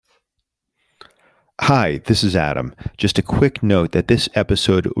Hi, this is Adam. Just a quick note that this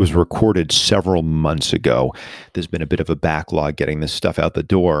episode was recorded several months ago. There's been a bit of a backlog getting this stuff out the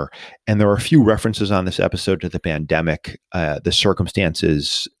door, and there are a few references on this episode to the pandemic, the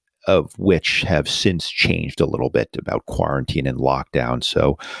circumstances of which have since changed a little bit about quarantine and lockdown.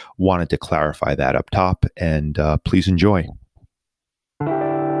 So wanted to clarify that up top, and please enjoy.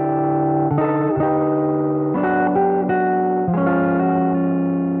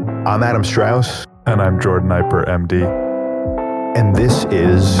 I'm Adam Strauss. And I'm Jordan Eiper, MD. And this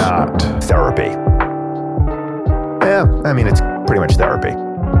is Not Therapy. Yeah, I mean, it's pretty much therapy.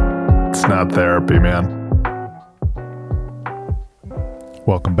 It's not therapy, man.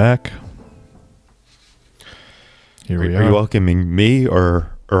 Welcome back. Here we are. Are you welcoming me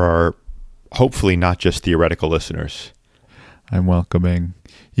or our hopefully not just theoretical listeners? I'm welcoming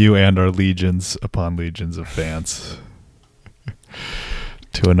you and our legions upon legions of fans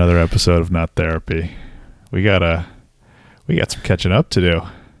to another episode of Not Therapy. We got some catching up to do.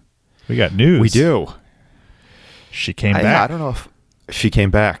 We got news. We do. She came back. I don't know if she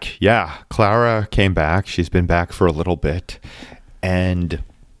came back. Yeah, Clara came back. She's been back for a little bit, and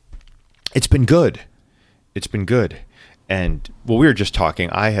it's been good. It's been good. And well, we were just talking.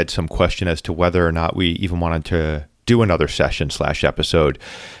 I had some question as to whether or not we even wanted to do another session/episode,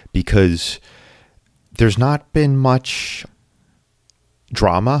 because there's not been much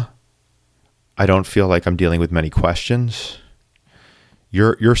drama. I don't feel like I'm dealing with many questions.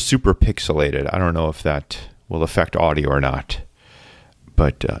 You're super pixelated. I don't know if that will affect audio or not,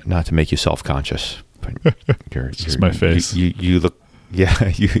 but not to make you self-conscious. But it's my face. You look, yeah.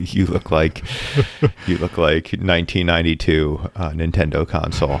 You look like 1992 Nintendo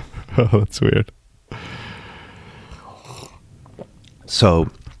console. Oh, that's weird. So,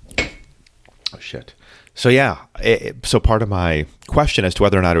 oh shit. So yeah, so part of my question as to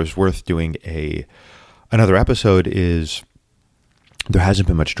whether or not it was worth doing another episode is there hasn't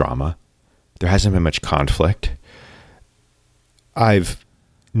been much drama. There hasn't been much conflict. I've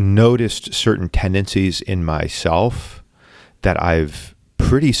noticed certain tendencies in myself that I've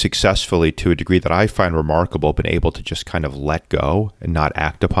pretty successfully, to a degree that I find remarkable, been able to just kind of let go and not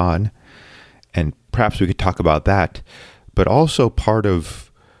act upon. And perhaps we could talk about that. But also part of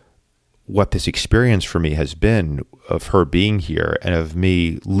what this experience for me has been of her being here and of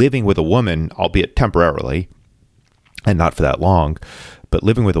me living with a woman, albeit temporarily and not for that long, but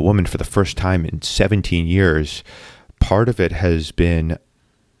living with a woman for the first time in 17 years, part of it has been,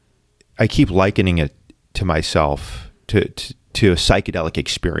 I keep likening it to myself, to a psychedelic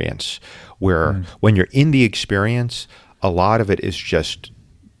experience where when you're in the experience, a lot of it is just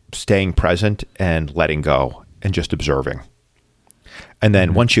staying present and letting go and just observing. And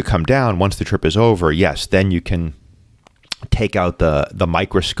then once you come down, once the trip is over, yes, then you can take out the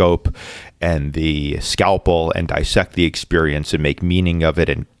microscope and the scalpel and dissect the experience and make meaning of it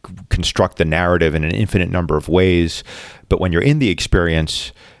and construct the narrative in an infinite number of ways. But when you're in the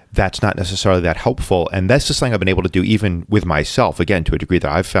experience, that's not necessarily that helpful. And that's the thing I've been able to do even with myself, again, to a degree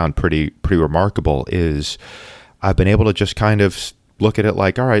that I've found pretty remarkable, is I've been able to just kind of look at it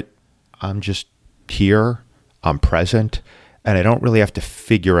like, all right, I'm just here, I'm present, and I don't really have to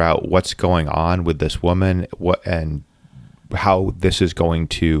figure out what's going on with this woman, what and how this is going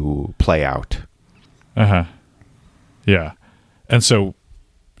to play out. Yeah. And so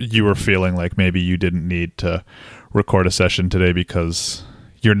you were feeling like maybe you didn't need to record a session today because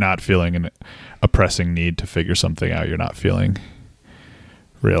you're not feeling a pressing need to figure something out. You're not feeling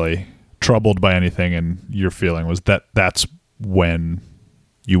really troubled by anything, and your feeling was that's when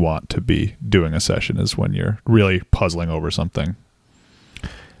you want to be doing a session, is when you're really puzzling over something.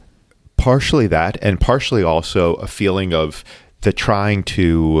 Partially that, and partially also a feeling of the trying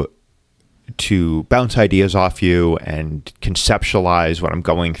to bounce ideas off you and conceptualize what I'm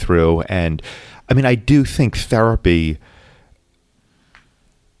going through. And I mean, I do think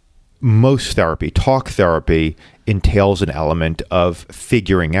most therapy, talk therapy, entails an element of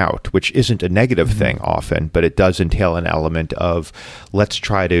figuring out, which isn't a negative thing often, but it does entail an element of let's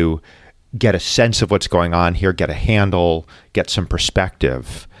try to get a sense of what's going on here, get a handle, get some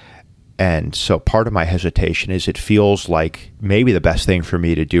perspective. And so part of my hesitation is it feels like maybe the best thing for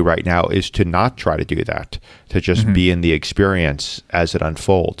me to do right now is to not try to do that, to just be in the experience as it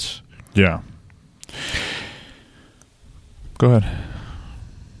unfolds. Yeah. Go ahead.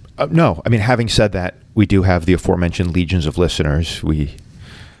 No, I mean, having said that, we do have the aforementioned legions of listeners,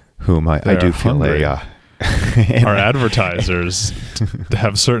 whom I do feel our advertisers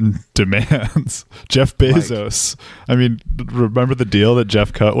have certain demands. Jeff Bezos. I mean, remember the deal that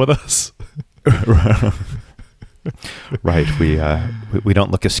Jeff cut with us? Right. We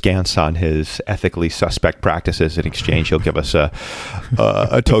don't look askance on his ethically suspect practices. In exchange, he'll give us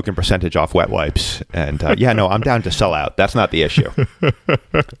a token percentage off wet wipes. And I'm down to sell out. That's not the issue.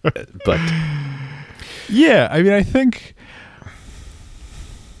 But yeah, I mean, I think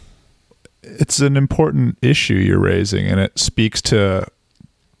it's an important issue you're raising, and it speaks to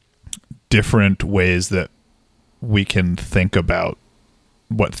different ways that we can think about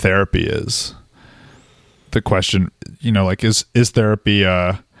what therapy is. The question, is therapy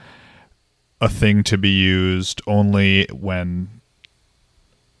a thing to be used only when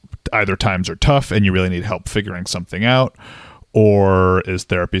either times are tough and you really need help figuring something out, or is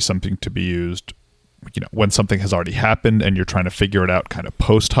therapy something to be used, when something has already happened and you're trying to figure it out kind of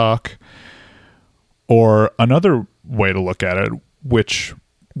post hoc? Or another way to look at it, which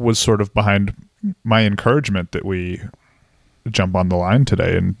was sort of behind my encouragement that we jump on the line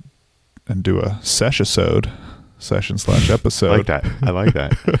today and do a session/episode. I like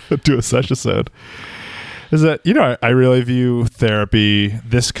that. Do a session, is that, I really view therapy,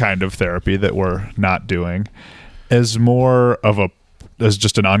 this kind of therapy that we're not doing, as more of as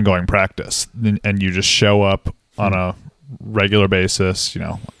just an ongoing practice. And you just show up on a regular basis,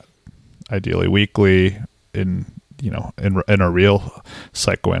 ideally weekly, in a real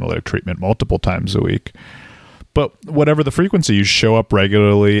psychoanalytic treatment multiple times a week. But whatever the frequency, you show up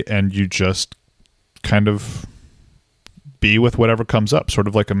regularly and you just kind of be with whatever comes up, sort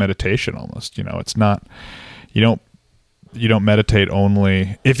of like a meditation almost. It's not, you don't meditate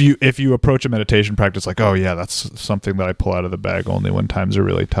only if you approach a meditation practice like, oh yeah, that's something that I pull out of the bag only when times are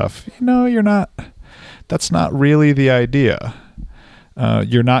really tough. You're not. That's not really the idea.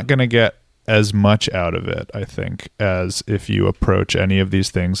 You're not going to get as much out of it, I think, as if you approach any of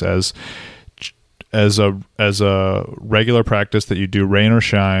these things as a regular practice that you do rain or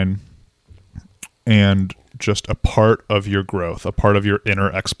shine, and just a part of your growth, a part of your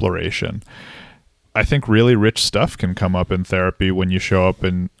inner exploration. I think really rich stuff can come up in therapy when you show up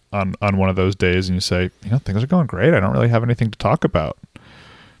on one of those days and you say, things are going great. I don't really have anything to talk about.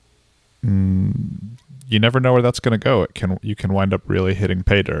 You never know where that's going to go. You can wind up really hitting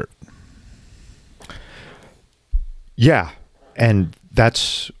pay dirt. Yeah, and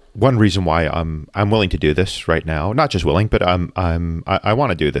that's one reason why I'm willing to do this right now. Not just willing, but I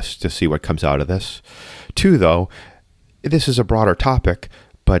want to do this to see what comes out of this. Two, though, this is a broader topic,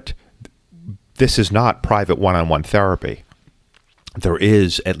 but this is not private one-on-one therapy. There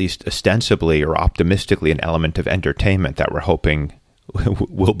is, at least ostensibly or optimistically, an element of entertainment that we're hoping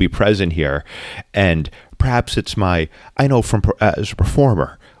will be present here. And perhaps it's I know from as a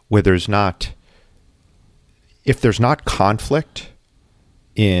performer, where if there's not conflict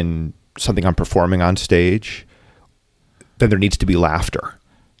in something I'm performing on stage, then there needs to be laughter.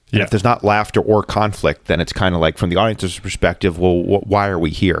 And if there's not laughter or conflict, then it's kind of like, from the audience's perspective, well, why are we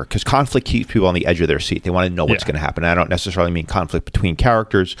here? Because conflict keeps people on the edge of their seat. They want to know what's going to happen. And I don't necessarily mean conflict between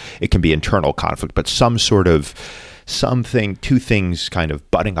characters. It can be internal conflict, but two things kind of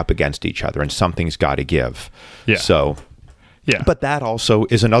butting up against each other, and something's got to give. Yeah. So, yeah. But that also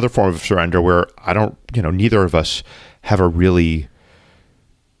is another form of surrender where neither of us have a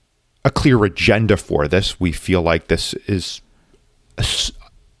clear agenda for this. We feel like this is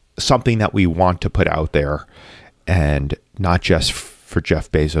something that we want to put out there, and not just for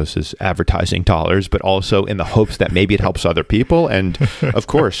Jeff Bezos's advertising dollars, but also in the hopes that maybe it helps other people. And of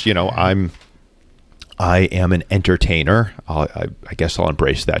course, I am an entertainer. I guess I'll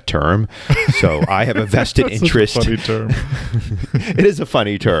embrace that term. So I have a vested interest. Such a funny term. It is a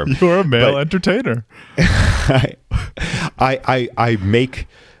funny term. You're a male entertainer. I make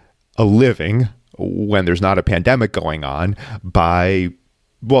a living when there's not a pandemic going on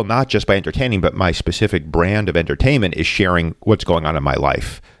not just by entertaining, but my specific brand of entertainment is sharing what's going on in my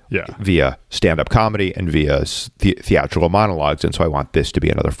life. Yeah. Via stand-up comedy and via theatrical monologues. And so I want this to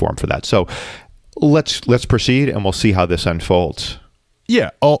be another form for that. So let's proceed, and we'll see how this unfolds. Yeah.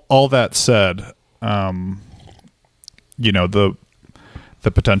 All that said, the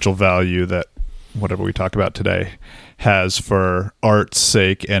potential value that whatever we talk about today has for art's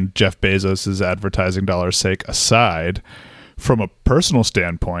sake and Jeff Bezos's advertising dollars' sake aside, from a personal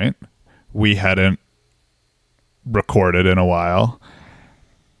standpoint, we hadn't recorded in a while.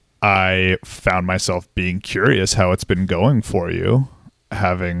 I found myself being curious how it's been going for you,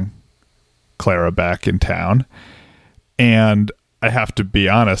 having Clara back in town. And I have to be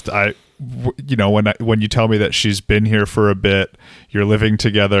honest, when you tell me that she's been here for a bit, you're living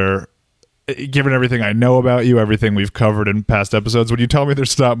together, given everything I know about you, everything we've covered in past episodes, when you tell me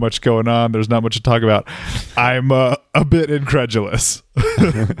there's not much going on, there's not much to talk about, I'm a bit incredulous.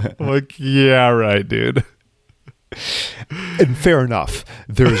 I'm like, yeah, right, dude. And fair enough.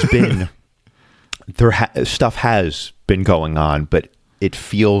 There's been stuff has been going on, but it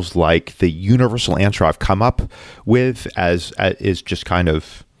feels like the universal answer I've come up with is just kind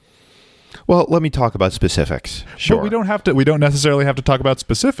of, well, let me talk about specifics. Sure. But we don't necessarily have to talk about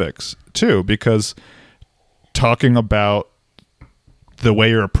specifics too, because talking about the way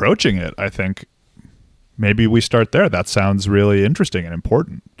you're approaching it, I think maybe we start there. That sounds really interesting and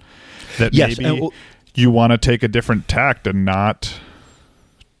important. That yes, maybe you want to take a different tact and not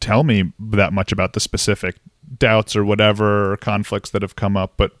tell me that much about the specific doubts or whatever, or conflicts that have come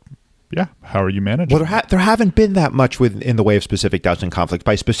up, but yeah, how are you managing? Well, there haven't been that much in the way of specific doubts and conflicts.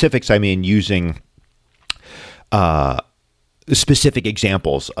 By specifics, I mean using specific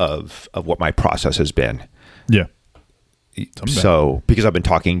examples of what my process has been. Yeah. So, because I've been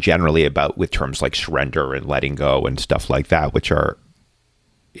talking generally about with terms like surrender and letting go and stuff like that, which are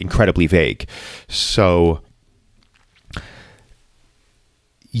incredibly vague. So,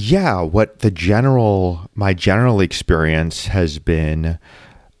 yeah, my general experience has been,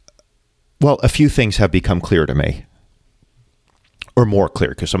 well, a few things have become clear to me, or more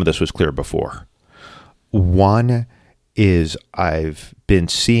clear, because some of this was clear before. One is I've been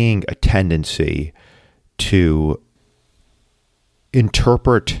seeing a tendency to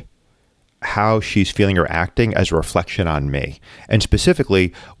interpret how she's feeling or acting as a reflection on me. And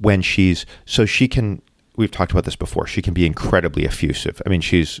specifically when we've talked about this before, she can be incredibly effusive. I mean,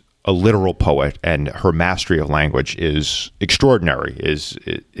 she's a literal poet, and her mastery of language is extraordinary, is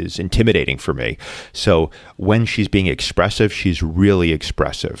intimidating for me. So when she's being expressive, she's really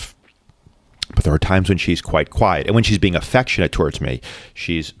expressive. But there are times when she's quite quiet. And when she's being affectionate towards me,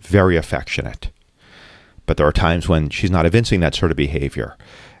 she's very affectionate. But there are times when she's not evincing that sort of behavior.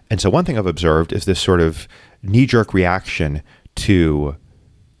 And so one thing I've observed is this sort of knee-jerk reaction to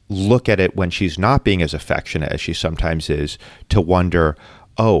look at it when she's not being as affectionate as she sometimes is, to wonder,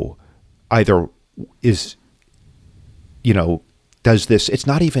 either is, does this, it's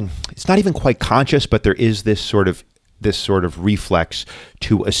not even quite conscious, but there is this sort of reflex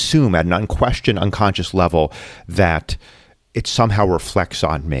to assume at an unquestioned unconscious level that it somehow reflects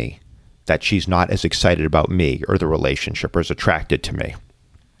on me, that she's not as excited about me or the relationship or as attracted to me.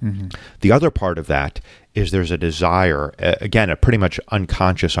 Mm-hmm. The other part of that is there's a desire, again, a pretty much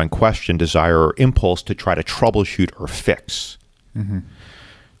unconscious, unquestioned desire or impulse to try to troubleshoot or fix. Mm-hmm.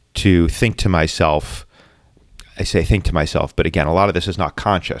 To think to myself, I say think to myself, but again, a lot of this is not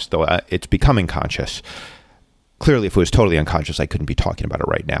conscious, though it's becoming conscious. Clearly, if it was totally unconscious, I couldn't be talking about it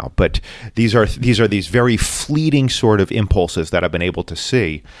right now. But these are these very fleeting sort of impulses that I've been able to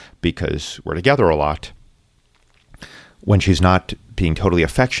see because we're together a lot. When she's not being totally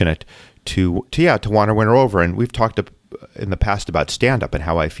affectionate, to want to win her over. And we've talked in the past about stand-up and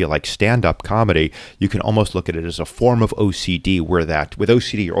how I feel like stand-up comedy, you can almost look at it as a form of OCD, where that with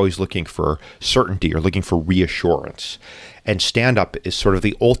OCD, you're always looking for certainty, you're looking for reassurance. And stand-up is sort of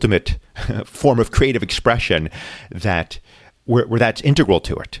the ultimate form of creative expression that where that's integral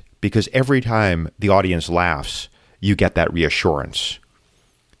to it. Because every time the audience laughs, you get that reassurance.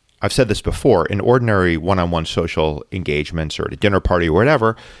 I've said this before, in ordinary one-on-one social engagements or at a dinner party or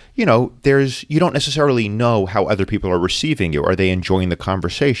whatever, you don't necessarily know how other people are receiving you. Are they enjoying the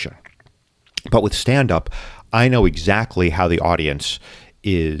conversation? But with stand-up, I know exactly how the audience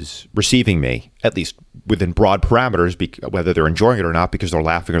is receiving me, at least within broad parameters, whether they're enjoying it or not, because they're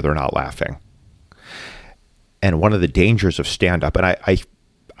laughing or they're not laughing. And one of the dangers of stand-up, and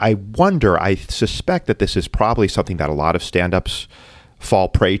I wonder, I suspect that this is probably something that a lot of stand-ups fall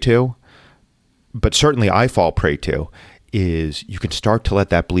prey to, but certainly I fall prey to, is you can start to let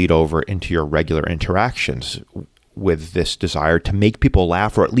that bleed over into your regular interactions with this desire to make people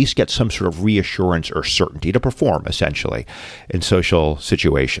laugh or at least get some sort of reassurance or certainty to perform, essentially, in social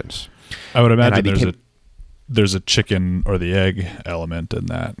situations. I would imagine there's a chicken or the egg element in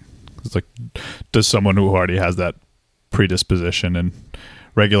that. It's like, does someone who already has that predisposition in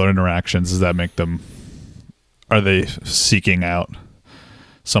regular interactions, does that make them, are they seeking out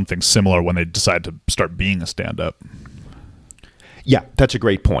something similar when they decide to start being a stand-up? Yeah, that's a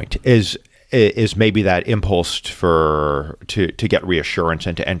great point. Is maybe that impulse to get reassurance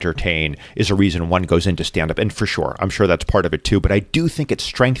and to entertain is a reason one goes into stand-up. And for sure, I'm sure that's part of it too. But I do think it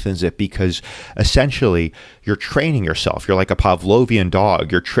strengthens it because essentially you're training yourself. You're like a Pavlovian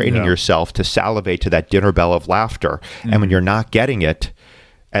dog. You're training yourself to salivate to that dinner bell of laughter. Mm-hmm. And when you're not getting it,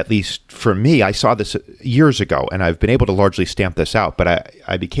 at least for me, I saw this years ago, and I've been able to largely stamp this out, but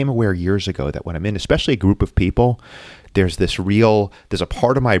I became aware years ago that when I'm in, especially a group of people, there's a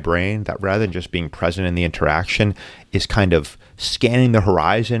part of my brain that rather than just being present in the interaction is kind of scanning the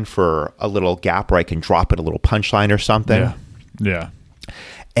horizon for a little gap where I can drop it a little punchline or something. Yeah.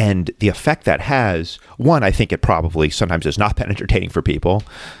 And the effect that has, one, I think it probably sometimes is not that entertaining for people.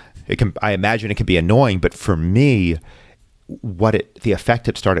 I imagine it can be annoying, but for me, the effect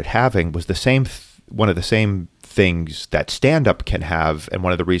it started having was one of the same things that stand-up can have, and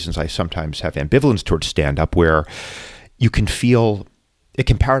one of the reasons I sometimes have ambivalence towards stand-up, where it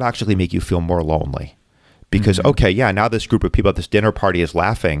can paradoxically make you feel more lonely. Because, okay, yeah, now this group of people at this dinner party is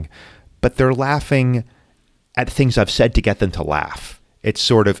laughing, but they're laughing at things I've said to get them to laugh.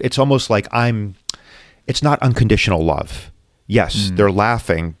 It's almost like it's not unconditional love. Yes, they're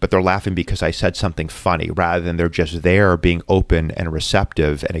laughing, but they're laughing because I said something funny rather than they're just there being open and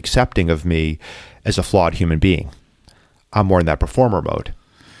receptive and accepting of me as a flawed human being. I'm more in that performer mode.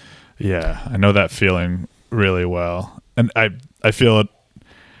 Yeah, I know that feeling really well. And I feel it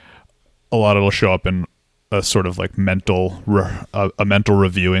a lot. It'll show up in a sort of like mental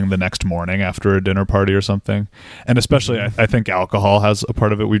reviewing the next morning after a dinner party or something. And especially I think alcohol has a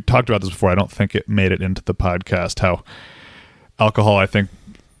part of it. We talked about this before. I don't think it made it into the podcast, how alcohol, I think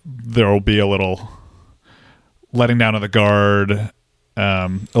there will be a little letting down of the guard, a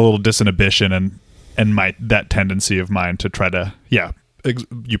little disinhibition, and that tendency of mine to try to,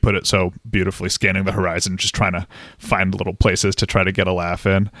 you put it so beautifully, scanning the horizon, just trying to find little places to try to get a laugh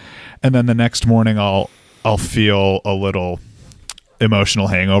in. And then the next morning I'll feel a little emotional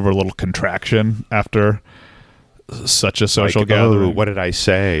hangover, a little contraction after such a social gathering. Oh, what did I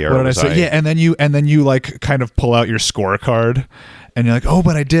say? Or what did I say? Yeah, and then you like kind of pull out your scorecard, and you're like, oh,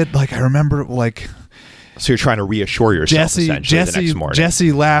 but I did, like, I remember, like. So you're trying to reassure yourself the next morning.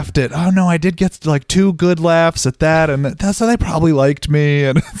 Jesse laughed at, oh no, I did get like 2 good laughs at that, and that's how they probably liked me,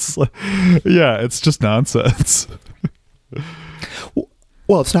 and it's like, yeah, it's just nonsense.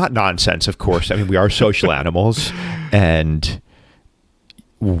 Well, it's not nonsense, of course. I mean, we are social animals, and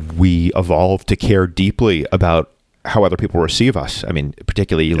we evolved to care deeply about how other people receive us. I mean,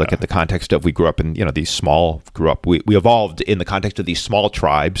 particularly you look at the context of, we grew up in, we evolved in the context of these small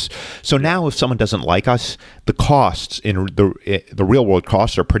tribes. So now if someone doesn't like us, the costs in the real world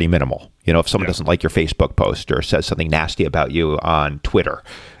costs are pretty minimal. If someone doesn't like your Facebook post or says something nasty about you on Twitter,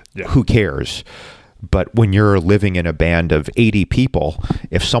 who cares? But when you're living in a band of 80 people,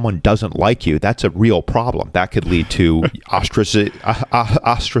 if someone doesn't like you, that's a real problem. That could lead to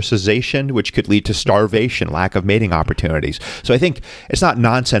ostracization, which could lead to starvation, lack of mating opportunities. So I think it's not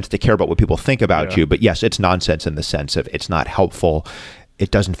nonsense to care about what people think about you, but yes, it's nonsense in the sense of it's not helpful. It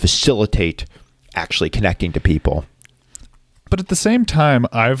doesn't facilitate actually connecting to people. But at the same time,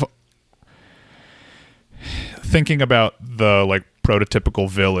 I've thinking about the like prototypical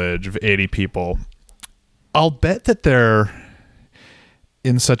village of 80 people. I'll bet that they're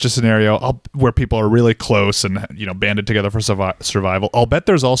in such a scenario where people are really close and banded together for survival. I'll bet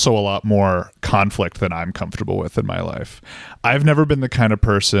there's also a lot more conflict than I'm comfortable with in my life. I've never been the kind of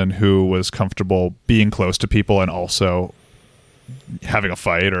person who was comfortable being close to people and also having a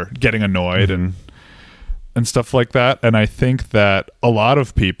fight or getting annoyed and stuff like that. And I think that a lot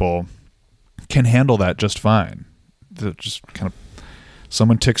of people can handle that just fine. Just kind of,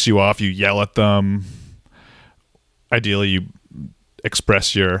 someone ticks you off, you yell at them. Ideally, you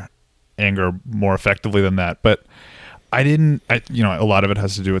express your anger more effectively than that. But a lot of it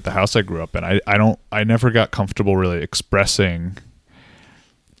has to do with the house I grew up in. I never got comfortable really expressing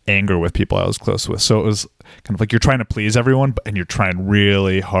anger with people I was close with. So it was kind of like you're trying to please everyone, and you're trying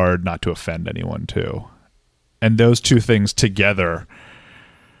really hard not to offend anyone too. And those two things together,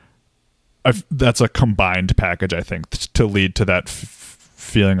 that's a combined package, I think, to lead to that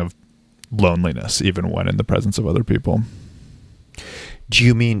feeling of loneliness, even when in the presence of other people.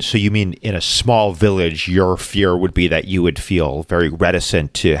 You mean in a small village, your fear would be that you would feel very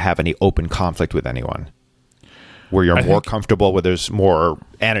reticent to have any open conflict with anyone? Where you're more comfortable, where there's more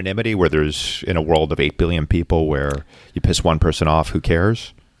anonymity, where there's, in a world of 8 billion people, where you piss one person off, who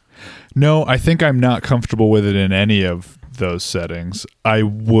cares? No, I think I'm not comfortable with it in any of those settings. I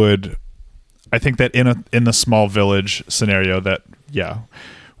think that in the small village scenario that,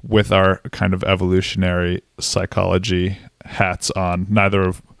 with our kind of evolutionary psychology hats on, neither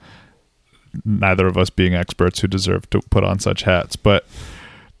of us being experts who deserve to put on such hats, but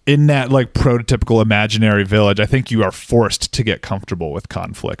in that like prototypical imaginary village, I think you are forced to get comfortable with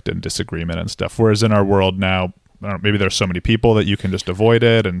conflict and disagreement and stuff. Whereas in our world now, maybe there's so many people that you can just avoid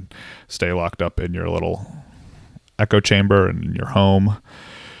it and stay locked up in your little echo chamber and in your home.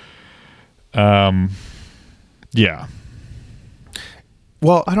 Yeah.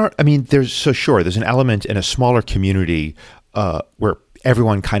 Well, there's an element in a smaller community where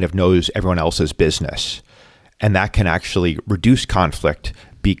everyone kind of knows everyone else's business. And that can actually reduce conflict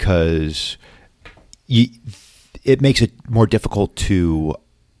because it makes it more difficult to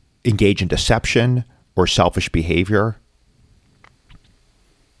engage in deception or selfish behavior.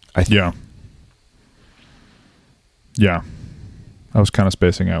 Yeah. I was kind of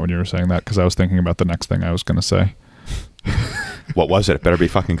spacing out when you were saying that because I was thinking about the next thing I was going to say. What was it? It better be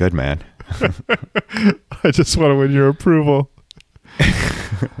fucking good, man. I just want to win your approval.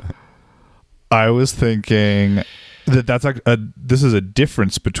 I was thinking this is a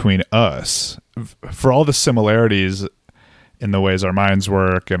difference between us. For all the similarities in the ways our minds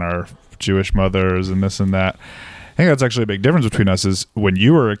work and our Jewish mothers and this and that, I think that's actually a big difference between us is when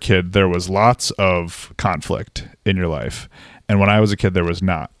you were a kid, there was lots of conflict in your life. And when I was a kid, there was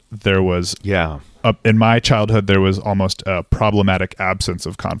not. There was, in my childhood, there was almost a problematic absence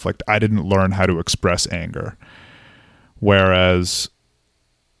of conflict. I didn't learn how to express anger. Whereas,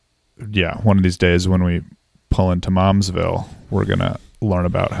 one of these days when we pull into Momsville, we're going to learn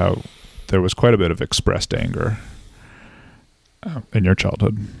about how there was quite a bit of expressed anger in your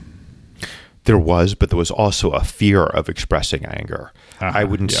childhood. There was, but there was also a fear of expressing anger. I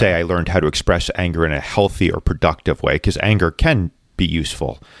wouldn't say I learned how to express anger in a healthy or productive way, because anger can be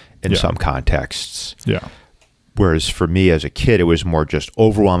useful in some contexts. Yeah. Whereas for me as a kid, it was more just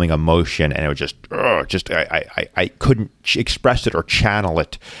overwhelming emotion, and it was I couldn't express it or channel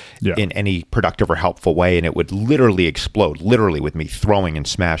it in any productive or helpful way, and it would literally explode, literally with me throwing and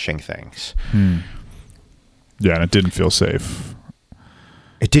smashing things. Yeah, and it didn't feel safe.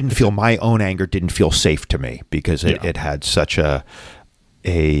 It didn't feel, my own anger didn't feel safe to me because it had such a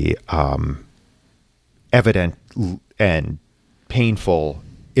evident and painful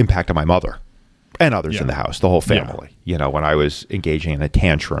impact on my mother and others in the house, the whole family. You know, when I was engaging in a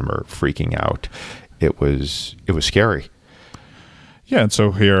tantrum or freaking out, it was scary. Yeah, and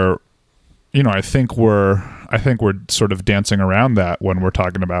so here, I think we're sort of dancing around that when we're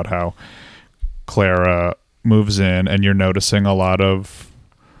talking about how Clara moves in and you're noticing paying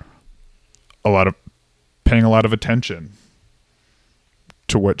a lot of attention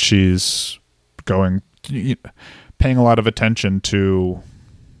to what she's paying a lot of attention to,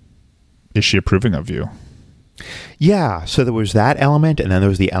 is she approving of you? Yeah. So there was that element. And then there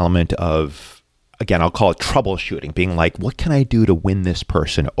was the element of, again, I'll call it troubleshooting, being like, what can I do to win this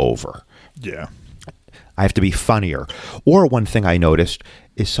person over? Yeah. I have to be funnier. Or one thing I noticed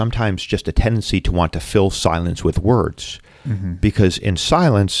is sometimes just a tendency to want to fill silence with words. Because in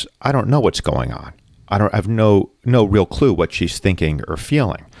silence, I don't know what's going on. I have no real clue what she's thinking or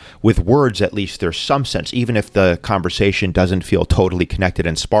feeling. With words, at least there's some sense. Even if the conversation doesn't feel totally connected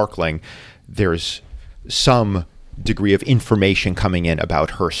and sparkling, there's some degree of information coming in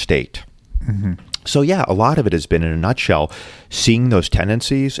about her state. So yeah, a lot of it has been, in a nutshell, seeing those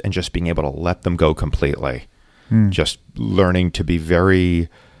tendencies and just being able to let them go completely. Just learning to be very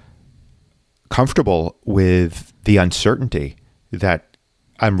comfortable with the uncertainty that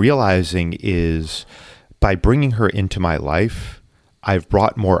I'm realizing is, by bringing her into my life, I've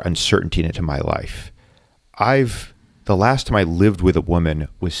brought more uncertainty into my life. The last time I lived with a woman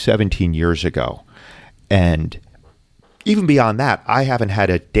was 17 years ago. And even beyond that, I haven't had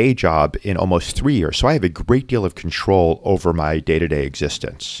a day job in almost 3 years. So I have a great deal of control over my day-to-day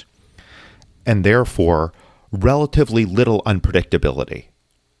existence. And therefore, relatively little unpredictability.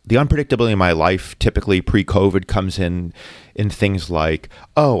 The unpredictability in my life, typically pre-COVID, comes in things like,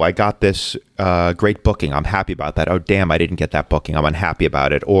 oh, I got this great booking. I'm happy about that. Oh, damn, I didn't get that booking. I'm unhappy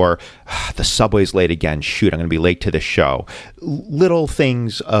about it. Or the subway's late again. Shoot, I'm going to be late to the show. Little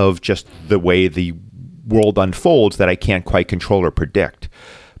things of just the way the world unfolds that I can't quite control or predict.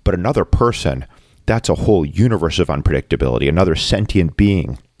 But another person, that's a whole universe of unpredictability, another sentient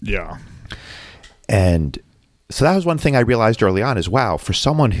being. Yeah. And so that was one thing I realized early on is, wow, for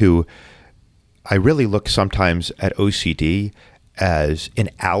someone who, I really look sometimes at OCD as an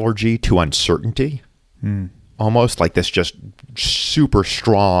allergy to uncertainty, almost like this just super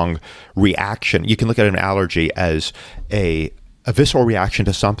strong reaction. You can look at an allergy as a visceral reaction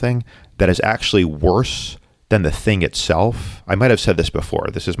to something that is actually worse than the thing itself. I might have said this before.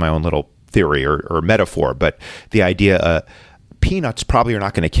 This is my own little theory or metaphor, but the idea, peanuts probably are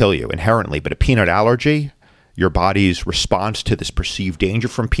not going to kill you inherently, but a peanut allergy, your body's response to this perceived danger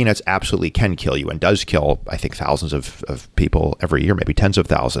from peanuts absolutely can kill you, and does kill, I think, thousands of people every year, maybe tens of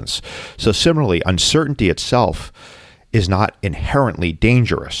thousands. So similarly, uncertainty itself is not inherently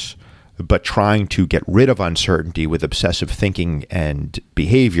dangerous, but trying to get rid of uncertainty with obsessive thinking and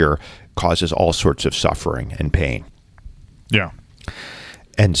behavior causes all sorts of suffering and pain. Yeah.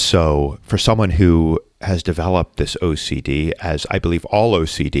 And so for someone who has developed this OCD, as I believe all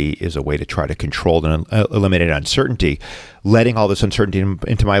OCD is a way to try to control and eliminate uncertainty, letting all this uncertainty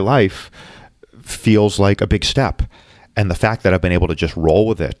into my life feels like a big step. And the fact that I've been able to just roll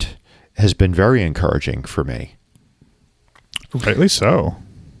with it has been very encouraging for me. Rightly so.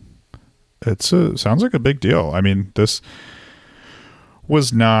 It sounds like a big deal. I mean, this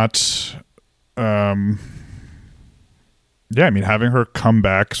was not... yeah, I mean, having her come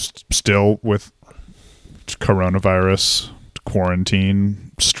back still with coronavirus,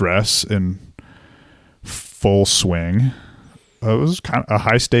 quarantine, stress in full swing, it was kind of a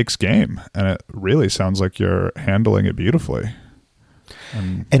high stakes game, and it really sounds like you're handling it beautifully.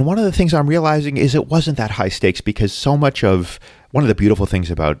 And one of the things I'm realizing is it wasn't that high stakes, because so much of one of the beautiful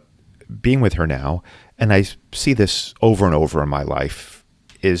things about being with her now, and I see this over and over in my life,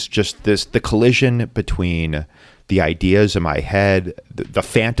 is just the collision between the ideas in my head, the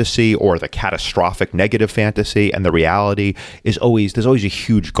fantasy or the catastrophic negative fantasy, and the reality there's always a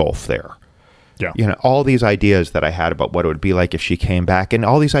huge gulf there. Yeah. You know, all these ideas that I had about what it would be like if she came back, and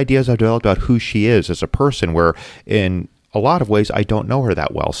all these ideas I've developed about who she is as a person, where in a lot of ways I don't know her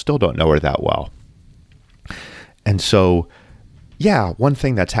that well, still don't know her that well. And so, yeah, one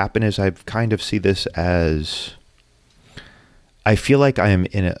thing that's happened is I've kind of see this as, I feel like I am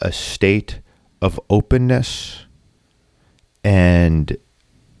in a state of openness and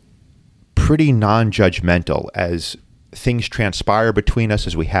pretty non-judgmental as things transpire between us,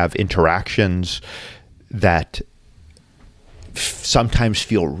 as we have interactions that sometimes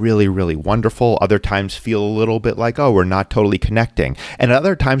feel really, really wonderful. Other times feel a little bit like, oh, we're not totally connecting. And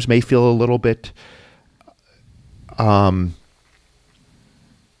other times may feel a little bit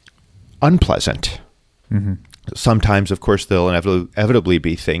unpleasant. Mm-hmm. Sometimes, of course, there'll inevitably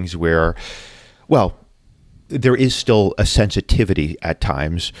be things where, well, there is still a sensitivity at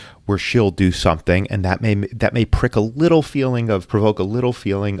times where she'll do something, and that may provoke a little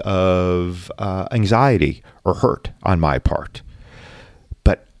feeling of anxiety or hurt on my part.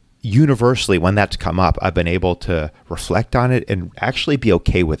 But universally, when that's come up, I've been able to reflect on it and actually be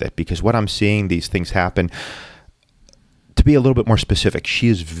okay with it, because what I'm seeing, these things happen. To be a little bit more specific, she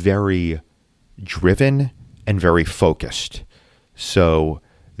is very driven and very focused. So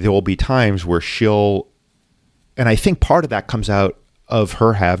there will be times where and I think part of that comes out of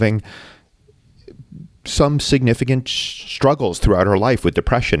her having some significant struggles throughout her life with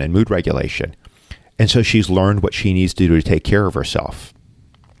depression and mood regulation. And so she's learned what she needs to do to take care of herself.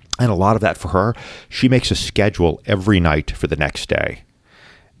 And a lot of that for her, she makes a schedule every night for the next day.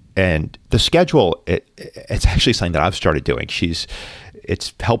 And the schedule, it's actually something that I've started doing.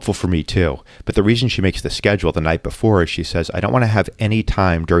 It's helpful for me too. But the reason she makes the schedule the night before is she says, I don't want to have any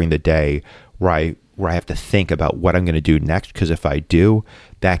time during the day where I have to think about what I'm going to do next, because if I do,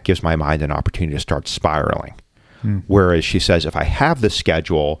 that gives my mind an opportunity to start spiraling. Whereas she says, if I have the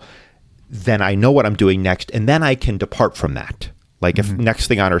schedule, then I know what I'm doing next, and then I can depart from that. Like if next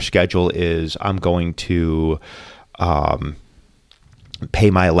thing on her schedule is I'm going to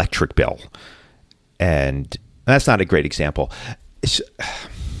pay my electric bill, and that's not a great example.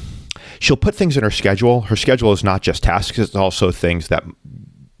 She'll put things in her schedule. Her schedule is not just tasks, it's also things that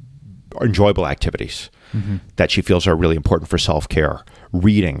are enjoyable activities that she feels are really important for self-care.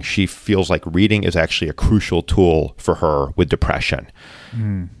 Reading. She feels like reading is actually a crucial tool for her with depression,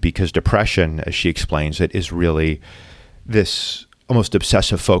 because depression, as she explains it, is really this almost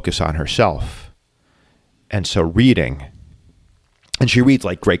obsessive focus on herself. And so reading, and she reads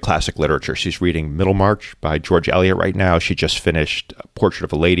like great classic literature. She's reading Middlemarch by George Eliot right now. She just finished Portrait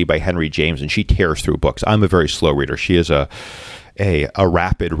of a Lady by Henry James, and she tears through books. I'm a very slow reader. She is a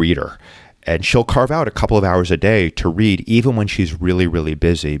rapid reader, and she'll carve out a couple of hours a day to read, even when she's really, really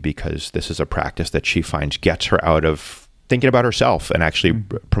busy, because this is a practice that she finds gets her out of thinking about herself and actually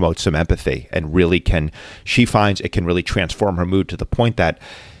promotes some empathy, and she finds it can really transform her mood to the point that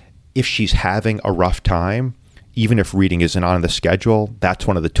if she's having a rough time, even if reading isn't on the schedule, that's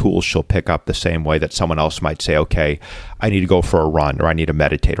one of the tools she'll pick up, the same way that someone else might say, okay, I need to go for a run, or I need to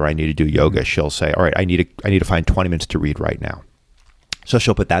meditate, or I need to do yoga. She'll say, all right, I need to find 20 minutes to read right now. So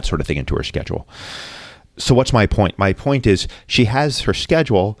she'll put that sort of thing into her schedule. So what's my point? My point is she has her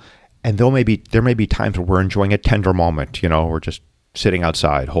schedule, and there may be times where we're enjoying a tender moment. You know, we're just sitting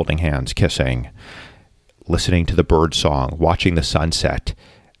outside, holding hands, kissing, listening to the bird song, watching the sunset.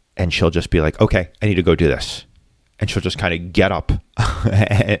 And she'll just be like, okay, I need to go do this. and she'll just kind of get up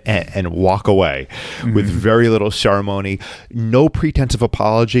and walk away with very little ceremony, no pretense of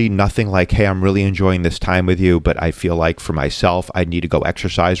apology, nothing like, hey, I'm really enjoying this time with you, but I feel like for myself, I need to go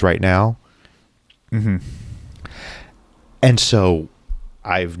exercise right now. And so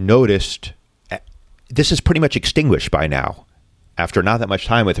I've noticed this is pretty much extinguished by now after not that much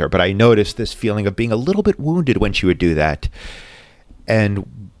time with her, but I noticed this feeling of being a little bit wounded when she would do that.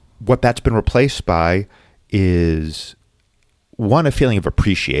 And what that's been replaced by is, one, a feeling of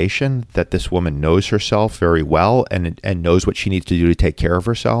appreciation that this woman knows herself very well and knows what she needs to do to take care of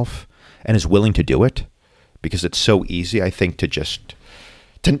herself and is willing to do it, because it's so easy, I think, to just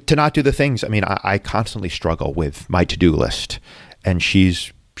to not do the things. I mean, I constantly struggle with my to-do list, and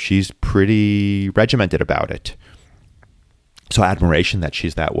she's pretty regimented about it. So admiration that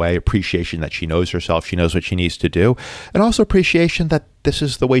she's that way, appreciation that she knows herself, she knows what she needs to do, and also appreciation that this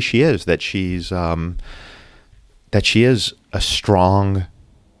is the way she is, that she is a strong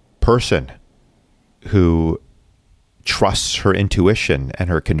person who trusts her intuition and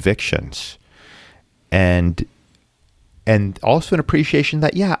her convictions, and also an appreciation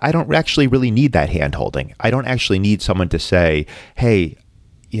that, yeah, I don't actually really need that hand holding. I don't actually need someone to say, hey,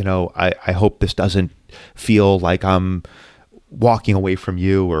 I hope this doesn't feel like I'm walking away from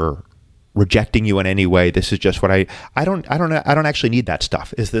you or rejecting you in any way. This is just what I don't actually need that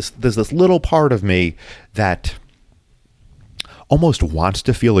stuff. There's this little part of me that almost wants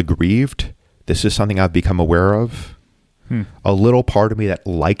to feel aggrieved. This is something I've become aware of. A little part of me that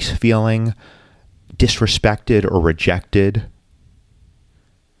likes feeling disrespected or rejected.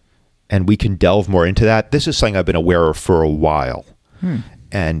 And we can delve more into that. This is something I've been aware of for a while.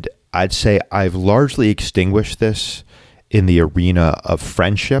 And I'd say I've largely extinguished this in the arena of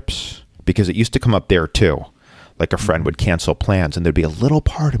friendships, because it used to come up there too. Like a friend would cancel plans, and there'd be a little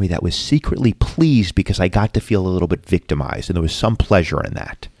part of me that was secretly pleased because I got to feel a little bit victimized, and there was some pleasure in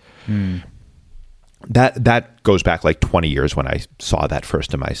that. That goes back like 20 years when I saw that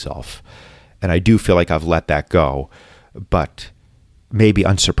first in myself. And I do feel like I've let that go. But maybe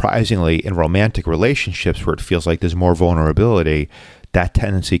unsurprisingly, in romantic relationships where it feels like there's more vulnerability, that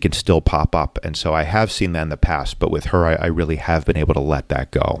tendency can still pop up. And so I have seen that in the past, but with her, I really have been able to let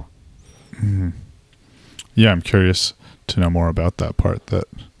that go. Yeah, I'm curious to know more about that part that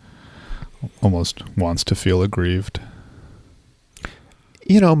almost wants to feel aggrieved.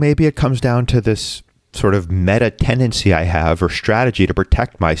 Maybe it comes down to this sort of meta tendency I have, or strategy to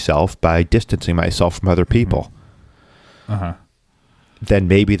protect myself by distancing myself from other people. Then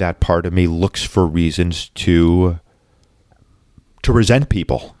maybe that part of me looks for reasons to resent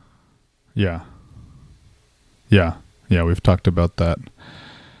people. Yeah, we've talked about that.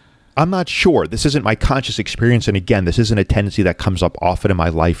 I'm not sure. This isn't my conscious experience. And again, this isn't a tendency that comes up often in my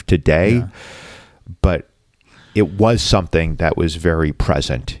life today, but it was something that was very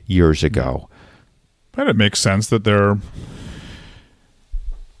present years ago. But it makes sense that there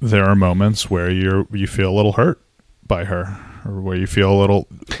are moments where you feel a little hurt by her, or where you feel a little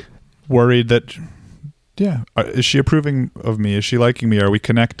worried that, is she approving of me? Is she liking me? Are we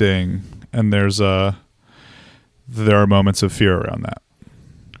connecting? And there are moments of fear around that.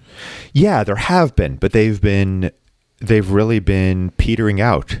 Yeah, there have been, but they've really been petering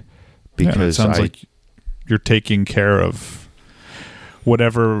out, because it sounds like you're taking care of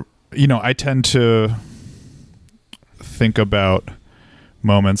whatever. I tend to think about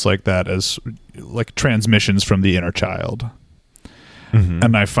moments like that as like transmissions from the inner child.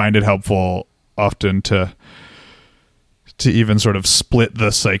 And I find it helpful often to even sort of split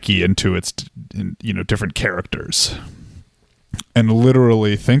the psyche into its different characters, and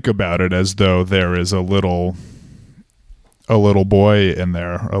literally think about it as though there is a little boy in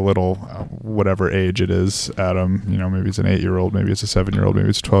there, a little whatever age it is, Adam, maybe it's an 8-year-old, maybe it's a 7-year-old, maybe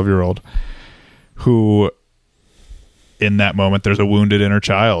it's a 12-year-old, who in that moment there's a wounded inner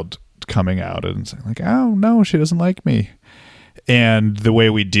child coming out and saying like, oh no, she doesn't like me. And the way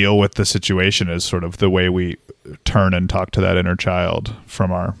we deal with the situation is sort of the way we turn and talk to that inner child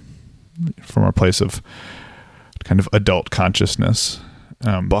from our place of kind of adult consciousness.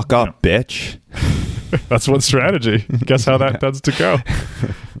 Buck up, bitch. That's one strategy. Guess how that tends to go.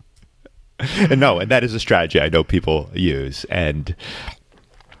 And that is a strategy I know people use.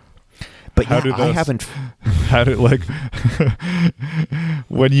 But I haven't. How do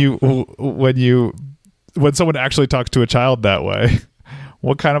when someone actually talks to a child that way,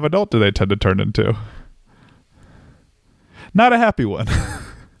 what kind of adult do they tend to turn into? Not a happy one.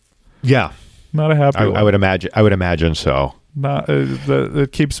 Yeah, not a happy one. I would imagine so. not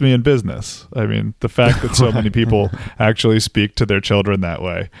it keeps me in business. I mean, the fact that so many people actually speak to their children that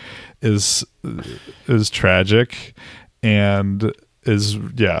way is tragic, and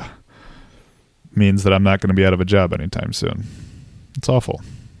means that I'm not going to be out of a job anytime soon. It's awful.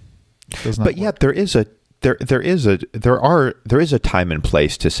 But yet there is a time and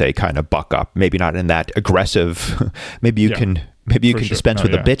place to say kind of buck up. Maybe not in that aggressive. Maybe you can dispense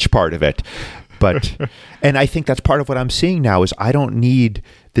with the bitch part of it. But and I think that's part of what I'm seeing now is I don't need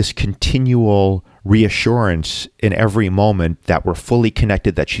this continual reassurance in every moment that we're fully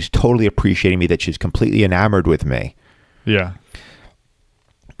connected, that she's totally appreciating me, that she's completely enamored with me. Yeah.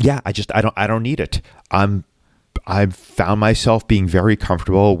 Yeah, I don't need it. I've found myself being very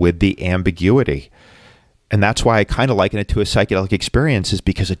comfortable with the ambiguity. And that's why I kind of liken it to a psychedelic experience, is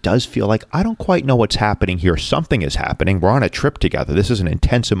because it does feel like I don't quite know what's happening here. Something is happening. We're on a trip together. This is an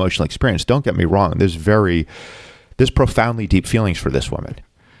intense emotional experience. Don't get me wrong. There's profoundly deep feelings for this woman.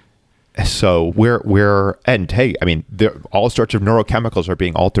 So and hey, I mean, all sorts of neurochemicals are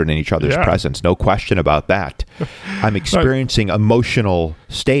being altered in each other's presence. No question about that. I'm experiencing emotional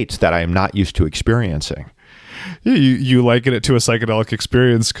states that I am not used to experiencing. You liken it to a psychedelic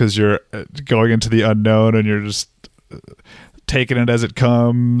experience because you're going into the unknown and you're just taking it as it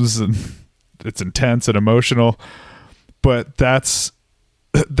comes, and it's intense and emotional. But that's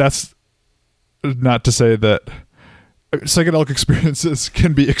not to say that psychedelic experiences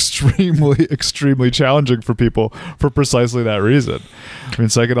can be extremely, extremely challenging for people for precisely that reason. I mean,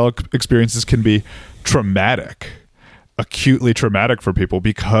 psychedelic experiences can be traumatic, acutely traumatic for people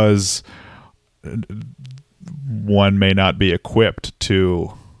because one may not be equipped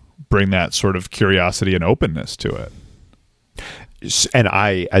to bring that sort of curiosity and openness to it. And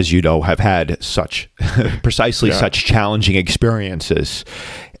I, as you know, have had such such challenging experiences,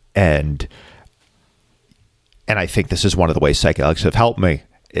 and I think this is one of the ways psychedelics have helped me.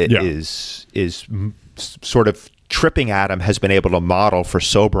 Is sort of tripping Adam has been able to model for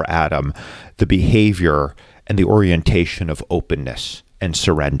sober Adam the behavior and the orientation of openness and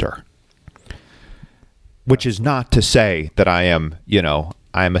surrender. Which is not to say that I am a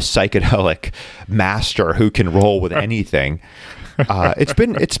psychedelic master who can roll with anything. It's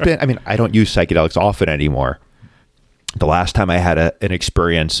been. I mean, I don't use psychedelics often anymore. The last time I had an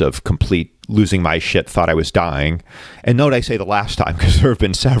experience of complete losing my shit, thought I was dying. And note I say the last time because there have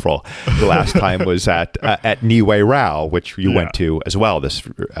been several. The last time was at Niue Rao, which you went to as well, this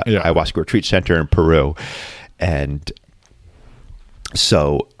ayahuasca retreat center in Peru. And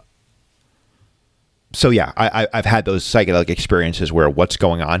so yeah, I've had those psychedelic experiences where what's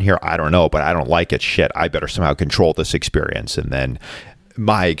going on here, I don't know, but I don't like it. Shit, I better somehow control this experience. And then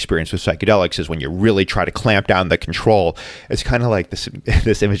my experience with psychedelics is when you really try to clamp down the control. It's kind of like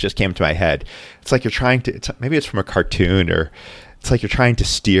this image just came to my head. It's like you're trying to, maybe it's from a cartoon, or it's like you're trying to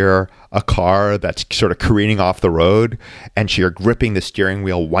steer a car that's sort of careening off the road, and so you're gripping the steering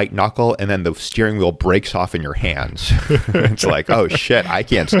wheel white knuckle, and then the steering wheel breaks off in your hands. It's like, oh shit, I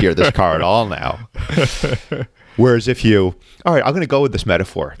can't steer this car at all now. Whereas if you, all right, I'm going to go with this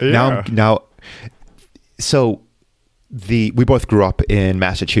metaphor. Yeah. We both grew up in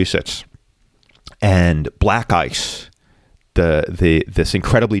Massachusetts, and black ice, this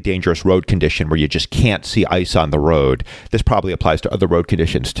incredibly dangerous road condition where you just can't see ice on the road. This probably applies to other road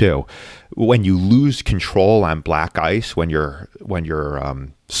conditions too. When you lose control on black ice, when you're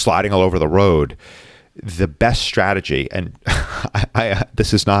sliding all over the road, the best strategy, and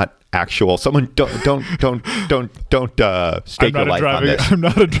this is not actual. Someone don't stake your life on this. I'm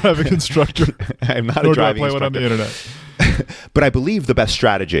not a driving instructor. I'm not a driving instructor. On the internet. But I believe the best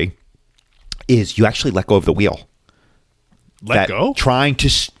strategy is you actually let go of the wheel. Let go? Trying to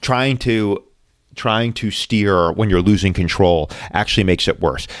steer when you're losing control actually makes it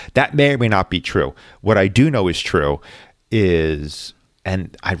worse. That may or may not be true. What I do know is true is,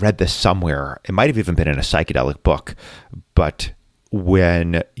 and I read this somewhere, it might have even been in a psychedelic book, but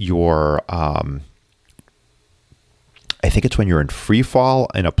when you're, I think it's when you're in free fall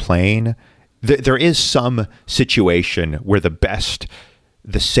in a plane, there is some situation where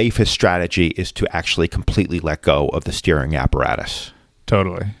the safest strategy is to actually completely let go of the steering apparatus.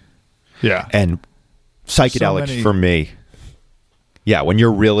 Totally. Yeah. And psychedelics for me,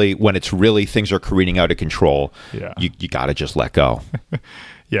 when it's really things are careening out of control, you got to just let go.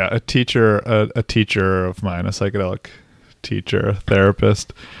 Yeah. A teacher of mine, a psychedelic teacher, a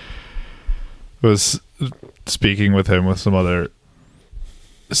therapist, was speaking with him with some other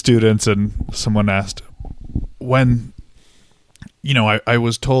students, and someone asked, I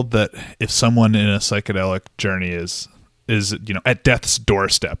was told that if someone in a psychedelic journey is at death's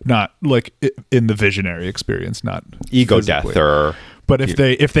doorstep, not like in the visionary experience, not ego physically. death or. But if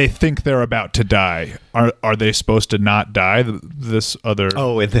they think they're about to die, are they supposed to not die? This other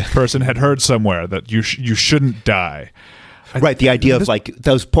person had heard somewhere that you shouldn't die. Right, the idea of like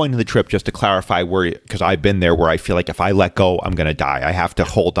those point in the trip, just to clarify, because I've been there, where I feel like if I let go, I'm going to die. I have to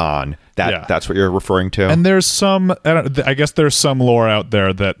hold on. That's what you're referring to. And there's some, I guess there's some lore out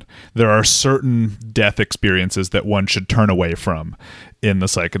there that there are certain death experiences that one should turn away from in the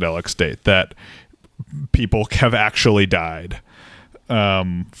psychedelic state, that people have actually died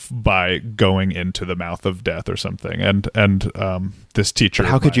by going into the mouth of death or something. And this teacher,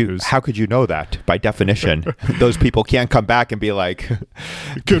 how could you know that? By definition, those people can't come back and be like,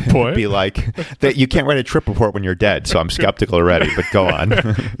 good point. Be like that. You can't write a trip report when you're dead. So I'm skeptical already. But go on.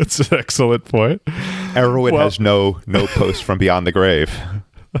 That's an excellent point. Erowid has no post from beyond the grave.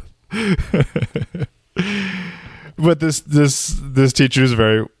 But this teacher is a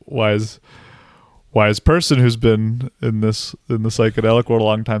very wise person who's been in the psychedelic world a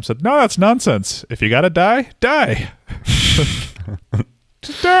long time, said, no, that's nonsense. If you gotta die.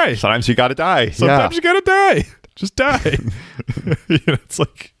 Just die. Sometimes you gotta die. Sometimes you gotta die. Just die. It's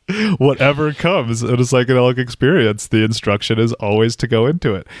like whatever comes in a psychedelic experience, the instruction is always to go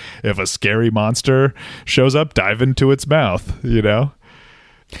into it. If a scary monster shows up, dive into its mouth,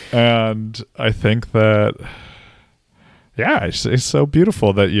 And I think that, it's so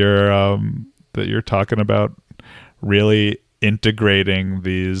beautiful that you're talking about really integrating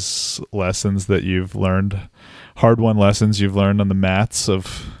these lessons that you've learned, hard-won lessons you've learned on the mats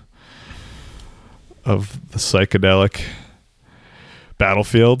of the psychedelic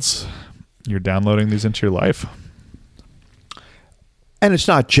battlefields. You're downloading these into your life. And it's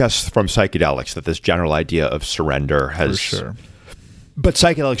not just from psychedelics that this general idea of surrender has... For sure. But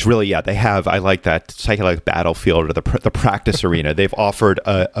psychedelics really, they have, I like that psychedelic battlefield or the practice arena. They've offered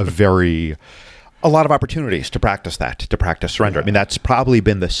a lot of opportunities to practice that, to practice surrender. I mean, that's probably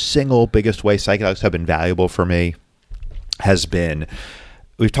been the single biggest way psychedelics have been valuable for me, has been,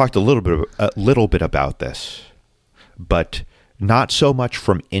 we've talked a little bit about this, but not so much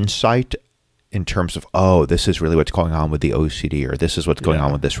from insight in terms of, this is really what's going on with the OCD, or this is what's going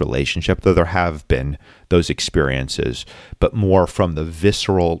on with this relationship, though there have been those experiences, but more from the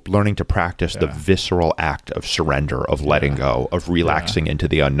visceral, learning to practice the visceral act of surrender, of letting go, of relaxing into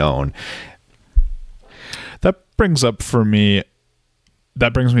the unknown. That brings me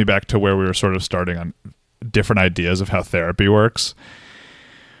back to where we were sort of starting on different ideas of how therapy works.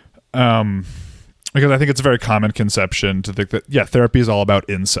 Because I think it's a very common conception to think that, therapy is all about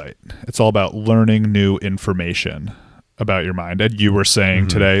insight. It's all about learning new information about your mind. And you were saying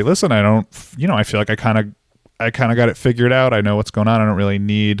today, listen, I feel like I kind of got it figured out. I know what's going on. I don't really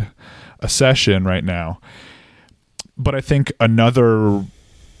need a session right now. But I think another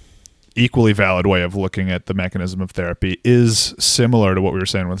equally valid way of looking at the mechanism of therapy is similar to what we were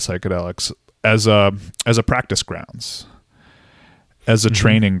saying with psychedelics as a practice grounds, as a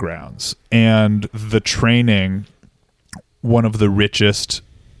training grounds. And the training, one of the richest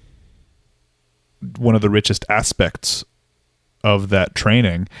aspects of that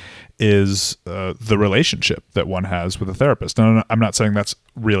training is the relationship that one has with a therapist. And I'm not saying that's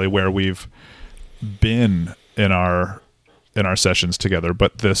really where we've been in our sessions together,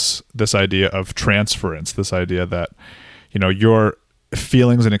 but this idea of transference, this idea that, your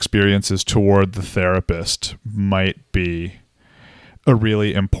feelings and experiences toward the therapist might be a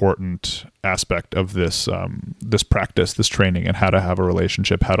really important aspect of this practice, this training, and how to have a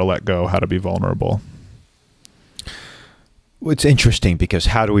relationship, how to let go, how to be vulnerable. Well, it's interesting because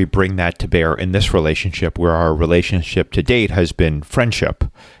how do we bring that to bear in this relationship, where our relationship to date has been friendship,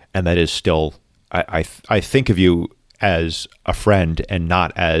 and that is still, I think of you as a friend and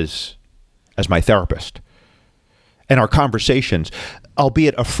not as my therapist. And our conversations,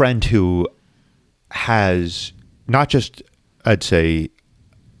 albeit a friend who has not just, I'd say,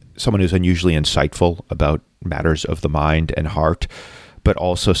 someone who's unusually insightful about matters of the mind and heart, but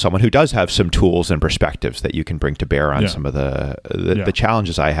also someone who does have some tools and perspectives that you can bring to bear on some of the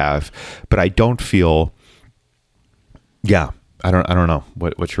challenges I have. But I don't feel, I don't know.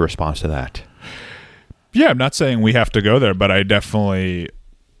 What's your response to that? Yeah, I'm not saying we have to go there, but I definitely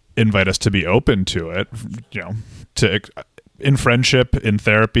invite us to be open to it, in friendship, in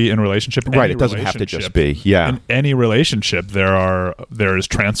therapy, in relationship. Right, it doesn't have to just be. Yeah. In any relationship, there is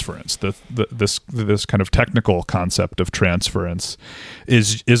transference. This kind of technical concept of transference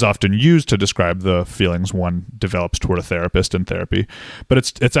is often used to describe the feelings one develops toward a therapist in therapy, but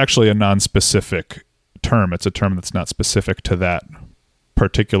it's actually a non-specific term. It's a term that's not specific to that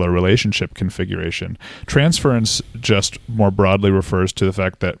particular relationship configuration. Transference just more broadly refers to the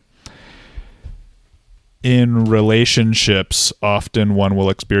fact that in relationships, often one will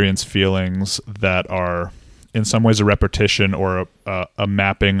experience feelings that are in some ways a repetition or a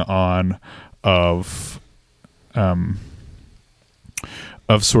mapping on of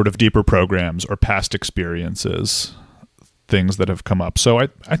sort of deeper programs or past experiences, things that have come up. So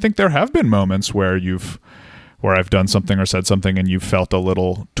I think there have been moments where I've done something or said something and you've felt a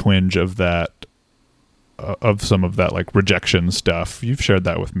little twinge of that, of some of that like rejection stuff. You've shared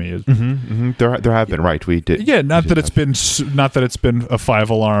that with me. There have been, right? We did. Yeah, not that it's been a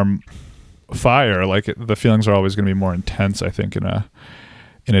 5-alarm fire. Like the feelings are always going to be more intense, I think,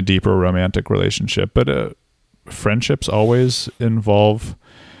 in a deeper romantic relationship. But friendships always involve,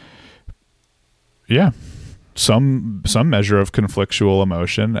 some measure of conflictual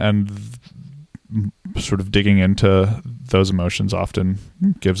emotion, and sort of digging into those emotions often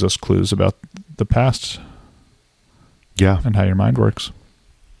gives us clues about the past. Yeah. And how your mind works.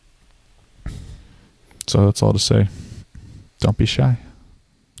 So that's all to say. Don't be shy.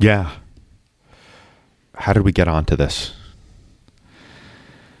 Yeah. How did we get onto this?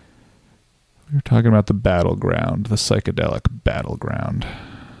 We were talking about the battleground, the psychedelic battleground.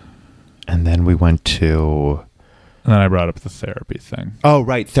 And then we went to... And then I brought up the therapy thing. Oh,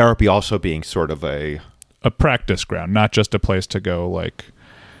 right. Therapy also being sort of a practice ground, not just a place to go like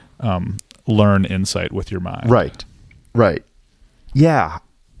learn insight with your mind. Right. Yeah.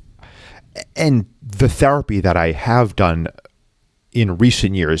 And the therapy that I have done in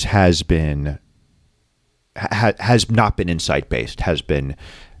recent years has not been insight-based,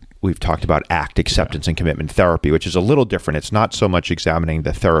 we've talked about ACT, acceptance and commitment therapy, which is a little different. It's not so much examining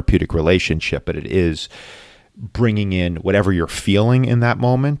the therapeutic relationship, but it is bringing in whatever you're feeling in that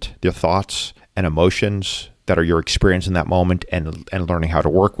moment, your thoughts and emotions that are your experience in that moment, and learning how to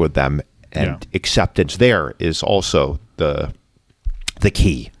work with them. And acceptance there is also the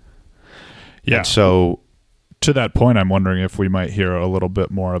key. Yeah. And so to that point, I'm wondering if we might hear a little bit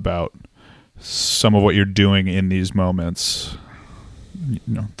more about some of what you're doing in these moments,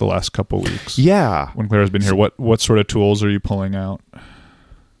 the last couple of weeks. Yeah. When Clara's been here, what sort of tools are you pulling out?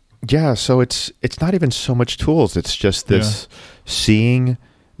 Yeah, so it's not even so much tools. It's just this seeing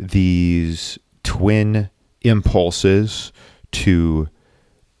these twin impulses to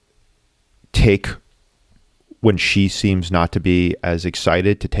take when she seems not to be as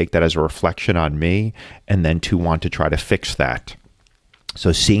excited, to take that as a reflection on me, and then to want to try to fix that.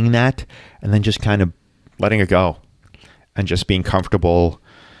 So seeing that and then just kind of letting it go and just being comfortable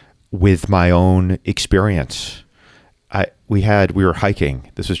with my own experience. We were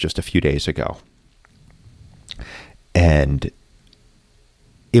hiking. This was just a few days ago. And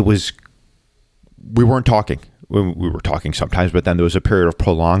we weren't talking. We were talking sometimes, but then there was a period of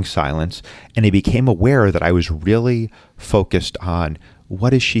prolonged silence, and I became aware that I was really focused on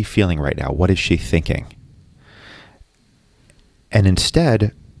what is she feeling right now? What is she thinking? And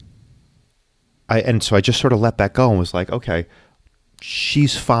instead, so I just sort of let that go and was like, okay,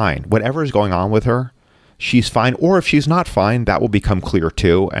 she's fine. Whatever is going on with her, she's fine. Or if she's not fine, that will become clear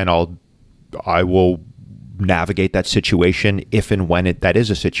too, and I will navigate that situation if and when that is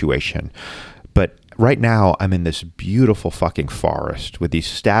a situation. But right now, I'm in this beautiful fucking forest with these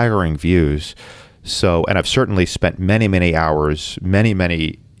staggering views. And I've certainly spent many, many hours, many,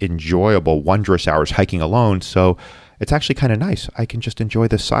 many enjoyable, wondrous hours hiking alone. So it's actually kind of nice. I can just enjoy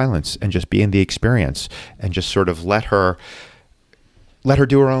the silence and just be in the experience and just sort of let her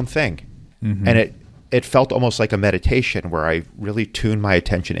do her own thing. Mm-hmm. And it felt almost like a meditation where I really tuned my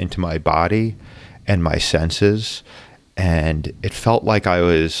attention into my body and my senses. And it felt like I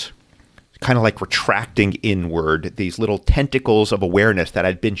was kind of like retracting inward these little tentacles of awareness that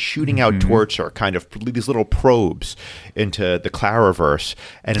had been shooting out towards her, kind of these little probes into the Clariverse,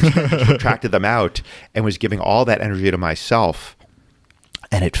 and just retracted them out and was giving all that energy to myself.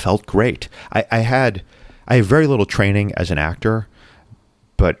 And it felt great. I have very little training as an actor,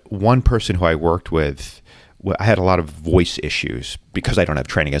 but one person who I worked with, I had a lot of voice issues because I don't have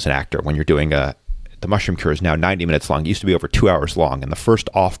training as an actor. When you're doing The Mushroom Cure is now 90 minutes long. It used to be over 2 hours long. And the first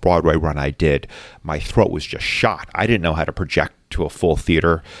off-Broadway run I did, my throat was just shot. I didn't know how to project to a full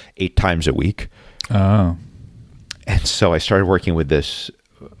theater 8 times a week. Oh. And so I started working with this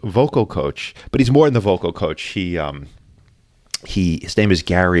vocal coach, but he's more than the vocal coach. His name is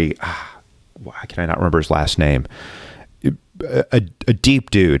Gary. Why can I not remember his last name? A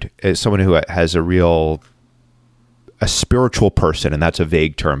deep dude, someone who has a spiritual person, and that's a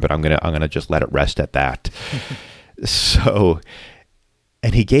vague term, but I'm gonna just let it rest at that. So,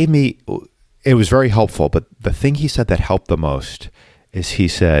 and he gave me, it was very helpful, but the thing he said that helped the most is he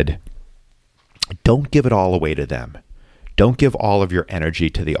said, don't give it all away to them. Don't give all of your energy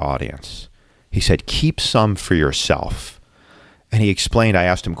to the audience. He said, keep some for yourself. And he explained, I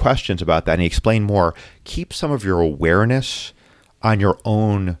asked him questions about that, and he explained more, keep some of your awareness on your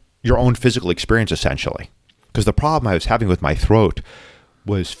own physical experience, essentially. Because the problem I was having with my throat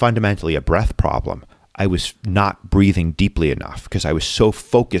was fundamentally a breath problem. I was not breathing deeply enough because I was so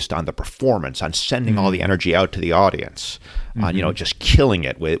focused on the performance, on sending all the energy out to the audience, on, just killing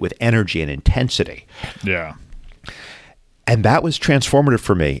it with energy and intensity. Yeah. And that was transformative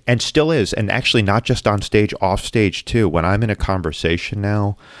for me, and still is. And actually not just on stage, off stage too. When I'm in a conversation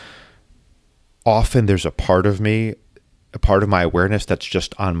now, often there's a part of me, a part of my awareness that's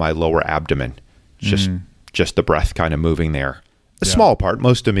just on my lower abdomen. Just the breath kind of moving there. A small part.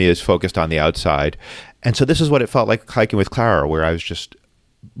 Most of me is focused on the outside. And so this is what it felt like hiking with Clara, where I was just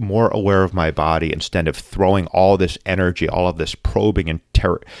more aware of my body instead of throwing all this energy, all of this probing and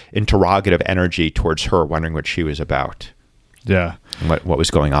interrogative energy towards her, wondering what she was about. Yeah. What was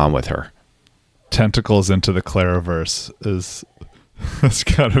going on with her. Tentacles into the Claraverse is... That's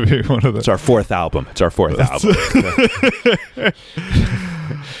got to be one of the... It's our fourth album.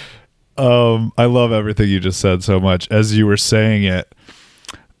 I love everything you just said so much. As you were saying it,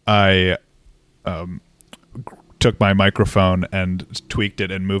 I took my microphone and tweaked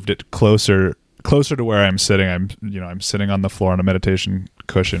it and moved it closer to where I'm sitting. I'm sitting on the floor on a meditation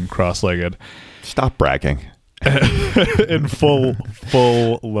cushion, cross-legged. Stop bragging. In full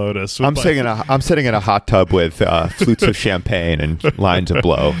lotus. I'm sitting in a hot tub with flutes of champagne and lines of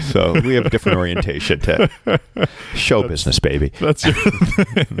blow. So we have a different orientation to show business, baby. That's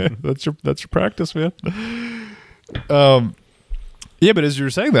your practice, man. Yeah, but as you were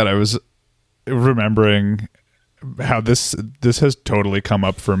saying that, I was remembering how this has totally come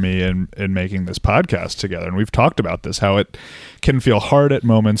up for me in making this podcast together, and we've talked about this, how it can feel hard at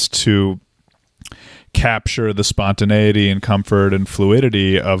moments to capture the spontaneity and comfort and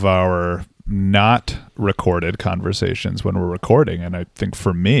fluidity of our not recorded conversations when we're recording. And I think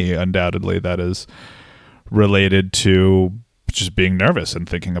for me, undoubtedly, that is related to just being nervous and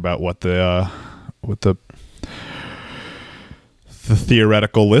thinking about what the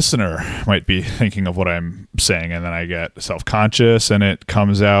theoretical listener might be thinking of what I'm saying. And then I get self-conscious and it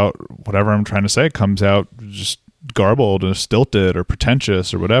comes out, whatever I'm trying to say comes out just garbled or stilted or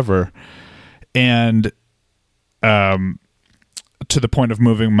pretentious or whatever. And to the point of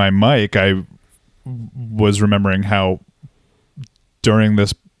moving my mic, I was remembering how during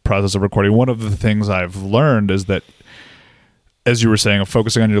this process of recording, one of the things I've learned is that, as you were saying, of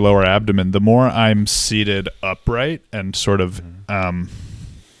focusing on your lower abdomen, the more I'm seated upright and sort of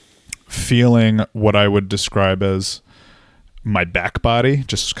feeling what I would describe as my back body,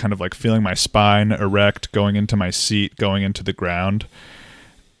 just kind of like feeling my spine erect, going into my seat, going into the ground.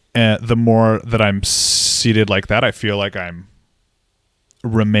 And the more that I'm seated like that, I feel like I'm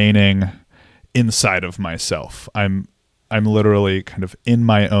remaining inside of myself. I'm literally kind of in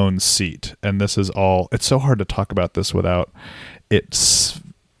my own seat. And this is all, it's so hard to talk about this without it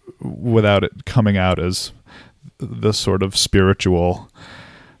coming out as the sort of spiritual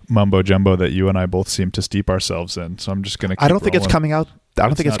mumbo jumbo that you and I both seem to steep ourselves in. So I'm just going to I don't think it's coming out. I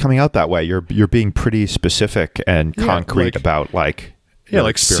don't think it's coming out that way. You're being pretty specific and concrete about like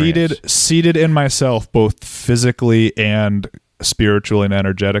seated in myself, both physically and spiritually and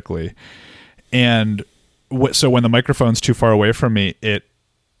energetically. And so when the microphone's too far away from me,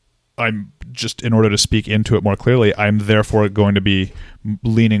 I'm just, in order to speak into it more clearly, I'm therefore going to be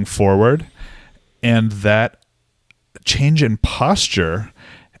leaning forward. And that change in posture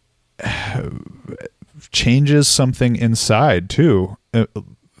changes something inside too.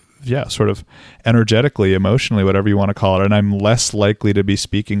 Sort of energetically, emotionally, whatever you want to call it. And I'm less likely to be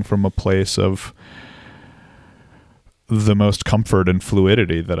speaking from a place of the most comfort and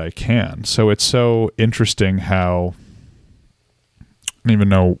fluidity that I can. So it's so interesting how, I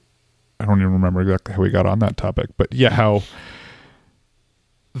don't even remember exactly how we got on that topic, but yeah, how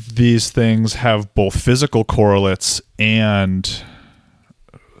these things have both physical correlates and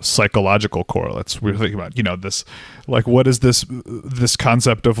psychological correlates. We're thinking about, this, like, what is this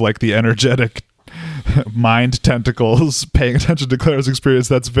concept of like the energetic mind tentacles paying attention to Clara's experience?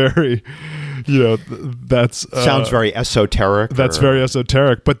 That's very, that's sounds very esoteric. That's very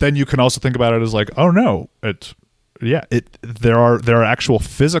esoteric. But then you can also think about it as like, oh no, there are actual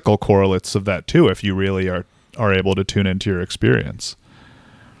physical correlates of that too, if you really are able to tune into your experience.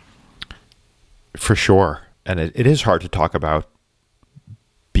 For sure. And it is hard to talk about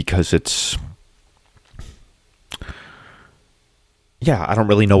because it's, I don't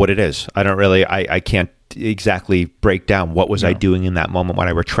really know what it is. I can't exactly break down what was I doing in that moment when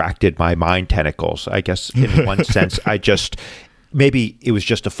I retracted my mind tentacles. I guess in one sense, maybe it was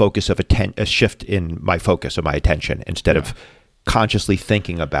just a focus of a shift in my focus of my attention. Instead of consciously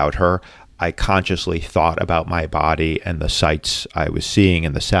thinking about her, I consciously thought about my body and the sights I was seeing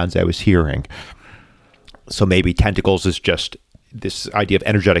and the sounds I was hearing. So maybe tentacles is just, this idea of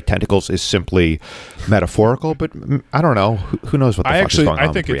energetic tentacles is simply metaphorical, but I don't know. Who knows what the fuck is going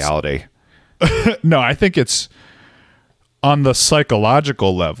on with reality? No, I think it's on the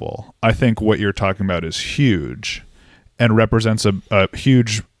psychological level. I think what you're talking about is huge and represents a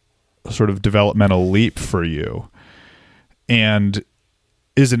huge sort of developmental leap for you. And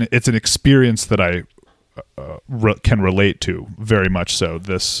it's an experience that I can relate to very much so.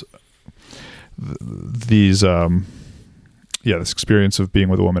 This experience of being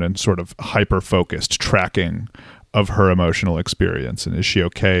with a woman and sort of hyper-focused tracking of her emotional experience. And is she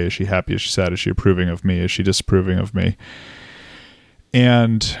okay? Is she happy? Is she sad? Is she approving of me? Is she disapproving of me?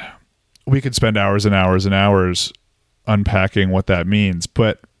 And we could spend hours and hours and hours unpacking what that means.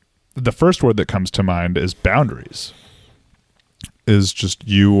 But the first word that comes to mind is boundaries. Is just,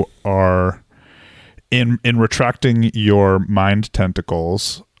 you are in retracting your mind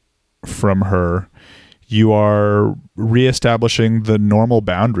tentacles from her, you are reestablishing the normal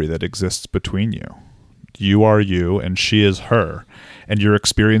boundary that exists between you. You are you and she is her, and your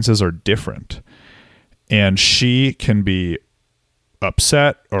experiences are different. And she can be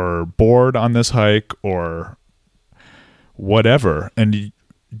upset or bored on this hike or whatever. And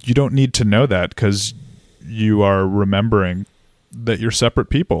you don't need to know that, because you are remembering that you're separate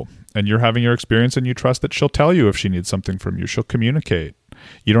people and you're having your experience, and you trust that she'll tell you if she needs something from you. She'll communicate.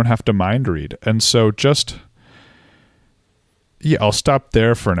 You don't have to mind read. And so I'll stop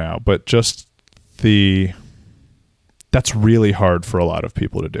there for now, but just that's really hard for a lot of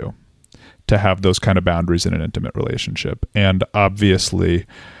people to do, to have those kind of boundaries in an intimate relationship. And obviously,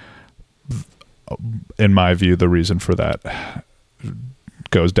 in my view, the reason for that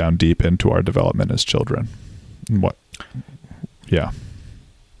goes down deep into our development as children.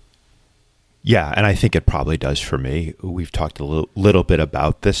 Yeah, and I think it probably does for me. We've talked a little bit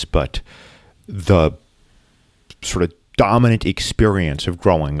about this, but the sort of dominant experience of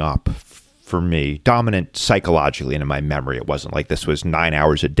growing up for me, dominant psychologically and in my memory, it wasn't like this was 9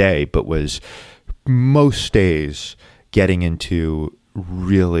 hours a day, but was most days getting into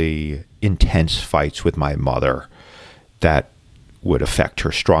really intense fights with my mother that would affect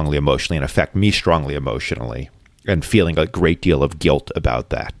her strongly emotionally and affect me strongly emotionally, and feeling a great deal of guilt about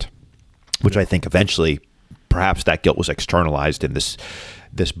that, which I think eventually perhaps that guilt was externalized in this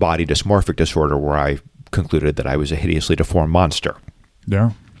body dysmorphic disorder, where I concluded that I was a hideously deformed monster.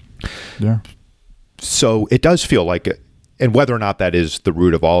 Yeah. So it does feel like, and whether or not that is the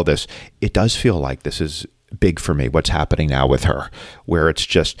root of all this, it does feel like this is big for me, what's happening now with her, where it's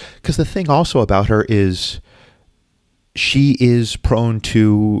just, because the thing also about her is she is prone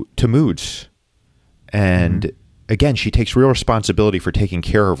to moods. And again, she takes real responsibility for taking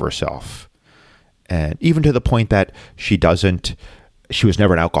care of herself. And even to the point that she was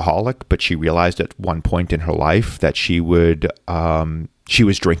never an alcoholic, but she realized at one point in her life that she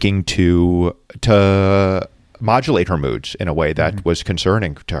was drinking to modulate her moods in a way that was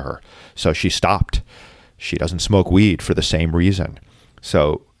concerning to her. So she stopped. She doesn't smoke weed for the same reason.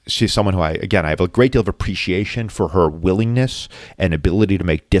 So she's someone who I have a great deal of appreciation for her willingness and ability to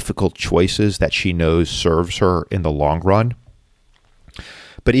make difficult choices that she knows serves her in the long run.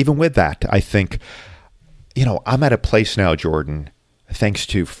 But even with that, I think, I'm at a place now, Jordan, thanks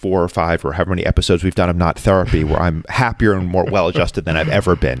to 4 or 5 or however many episodes we've done of Not Therapy, where I'm happier and more well-adjusted than I've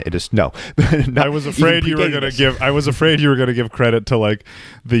ever been. It is no. I was afraid you were going to give credit to like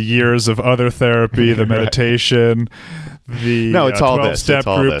the years of other therapy, the meditation, the it's all 12-step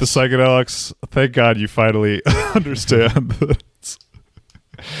group, the psychedelics. Thank God you finally understand this.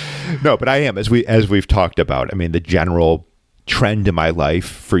 No, but I am, as we've talked about. I mean, the general trend in my life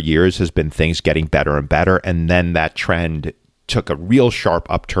for years has been things getting better and better, and then that trend took a real sharp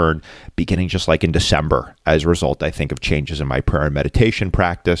upturn beginning just like in December as a result, I think, of changes in my prayer and meditation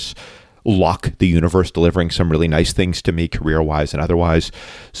practice, luck, the universe delivering some really nice things to me career-wise and otherwise.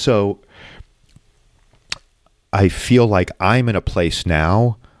 So I feel like I'm in a place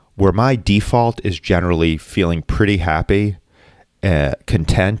now where my default is generally feeling pretty happy,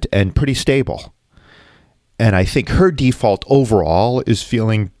 content, and pretty stable. And I think her default overall is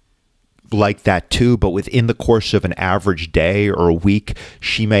feeling like that too, but within the course of an average day or a week,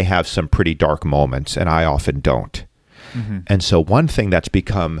 she may have some pretty dark moments, and I often don't. And so one thing that's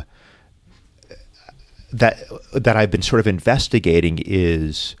become that I've been sort of investigating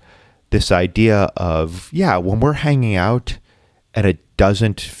is this idea of, yeah, when we're hanging out and it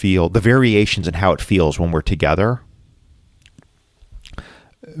doesn't feel, the variations in how it feels when we're together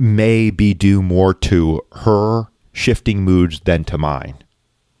may be due more to her shifting moods than to mine.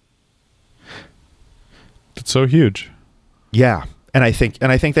 It's so huge. Yeah. And I think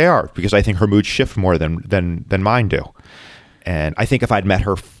they are, because I think her moods shift more than mine do. And I think if I'd met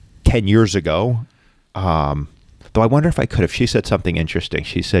her 10 years ago, though I wonder if I could have, she said something interesting.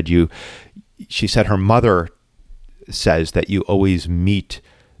 She said her mother says that you always meet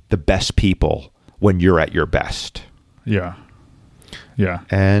the best people when you're at your best. Yeah. Yeah.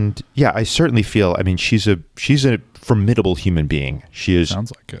 And yeah, I certainly feel, I mean, she's a formidable human being. She is,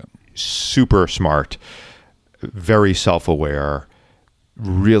 sounds like it, super smart, very self-aware,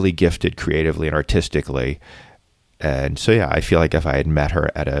 really gifted creatively and artistically. And so, yeah, I feel like if I had met her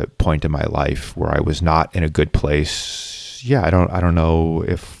at a point in my life where I was not in a good place, yeah, I don't know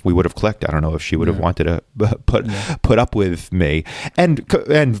if we would have clicked. I don't know if she would have wanted to put up with me. And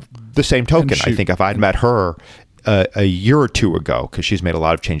the same token, I think if I'd met her a year or two ago, because she's made a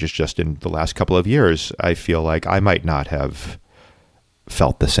lot of changes just in the last couple of years, I feel like I might not have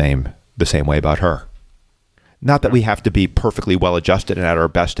felt the same way about her. Not that we have to be perfectly well adjusted and at our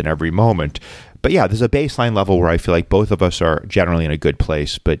best in every moment, but yeah, there's a baseline level where I feel like both of us are generally in a good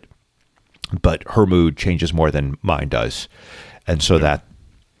place, but her mood changes more than mine does, and so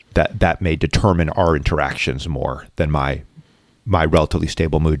that may determine our interactions more than my relatively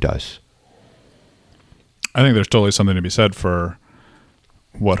stable mood does. I think there's totally something to be said for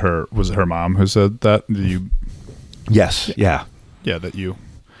what was it her mom who said that you. Yes. Yeah. Yeah.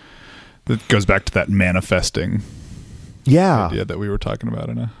 That goes back to that manifesting idea that we were talking about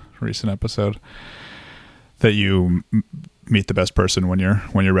in a recent episode, that you meet the best person when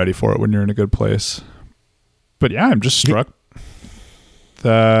you're ready for it, when you're in a good place. But yeah, I'm just struck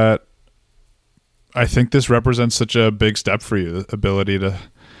that I think this represents such a big step for you, the ability to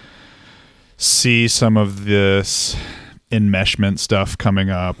see some of this enmeshment stuff coming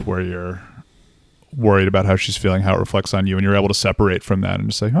up where you're worried about how she's feeling, how it reflects on you, and you're able to separate from that and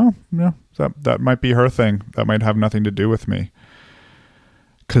just say, oh, yeah, that might be her thing. That might have nothing to do with me.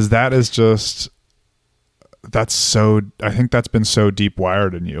 Because that is just, I think that's been so deep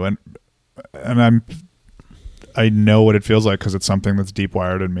wired in you. And I know what it feels like because it's something that's deep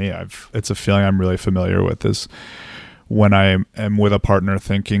wired in me. It's a feeling I'm really familiar with, is when I am with a partner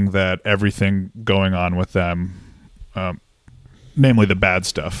thinking that everything going on with them, namely the bad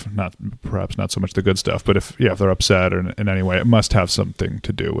stuff, perhaps not so much the good stuff, but if they're upset or in any way, it must have something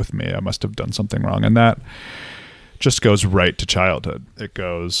to do with me. I must have done something wrong. And that just goes right to childhood.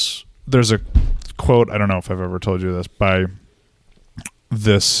 There's a quote, I don't know if I've ever told you this, by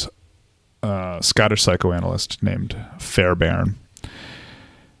this Scottish psychoanalyst named Fairbairn.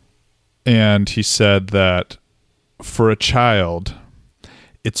 And he said that for a child,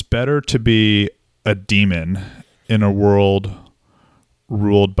 it's better to be a demon in a world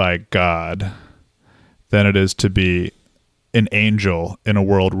ruled by God than it is to be an angel in a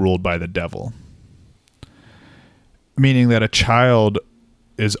world ruled by the devil. Meaning that a child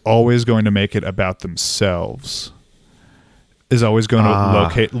is always going to make it about themselves, is always going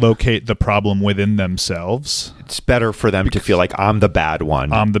to locate the problem within themselves. It's better for them to feel like I'm the bad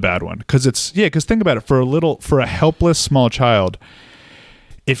one. I'm the bad one. Because think about it, for a helpless small child,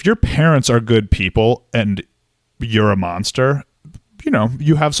 if your parents are good people and you're a monster,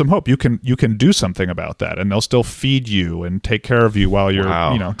 you have some hope. You can do something about that, and they'll still feed you and take care of you while you're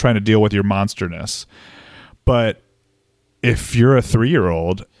trying to deal with your monsterness. But if you're a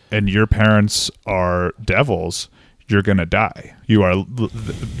 3-year-old and your parents are devils, you're going to die. You are,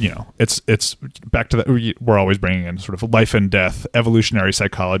 it's back to that. We're always bringing in sort of life and death, evolutionary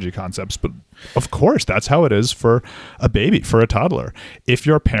psychology concepts, but of course that's how it is for a baby, for a toddler. If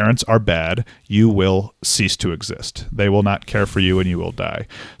your parents are bad, you will cease to exist. They will not care for you and you will die.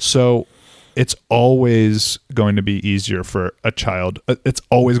 So it's always going to be easier for a child. It's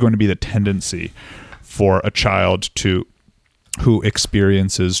always going to be the tendency for a child who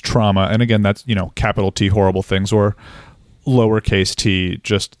experiences trauma. And again, that's, capital T, horrible things, or lowercase t,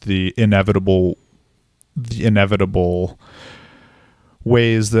 just the inevitable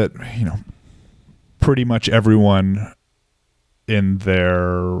ways that, pretty much everyone in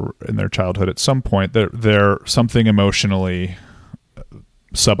their childhood at some point, they're something emotionally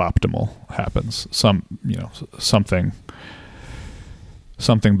suboptimal happens. Something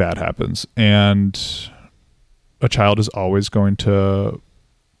bad happens. And a child is always going to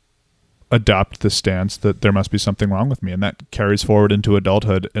adopt the stance that there must be something wrong with me, and that carries forward into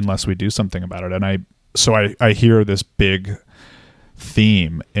adulthood unless we do something about it. And I hear this big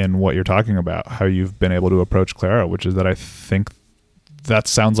theme in what you're talking about, how you've been able to approach Clara, which is that I think that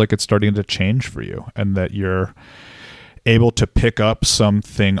sounds like it's starting to change for you, and that you're able to pick up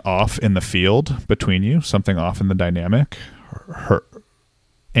something off in the field between you, something off in the dynamic,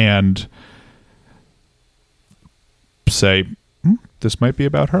 and say, this might be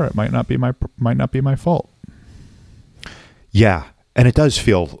about her. It might not be my fault. Yeah. And it does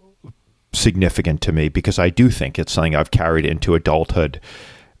feel significant to me, because I do think it's something I've carried into adulthood,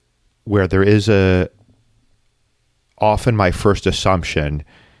 where there is often my first assumption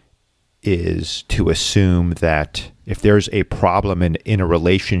is to assume that if there's a problem in a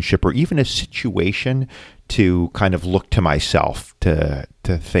relationship or even a situation, to kind of look to myself to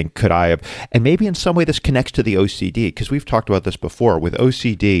think, could I have, and maybe in some way this connects to the OCD, because we've talked about this before with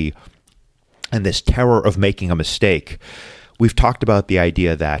OCD and this terror of making a mistake. We've talked about the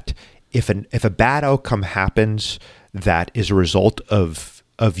idea that if a bad outcome happens that is a result of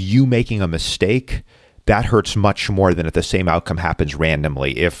you making a mistake, that hurts much more than if the same outcome happens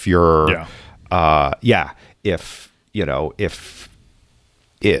randomly. If you're, I don't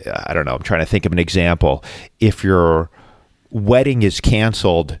know, I'm trying to think of an example. If your wedding is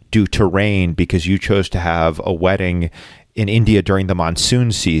canceled due to rain because you chose to have a wedding in India during the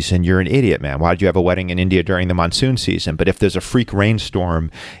monsoon season, you're an idiot, man. Why did you have a wedding in India during the monsoon season? But if there's a freak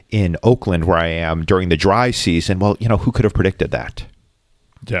rainstorm in Oakland where I am during the dry season, well, who could have predicted that?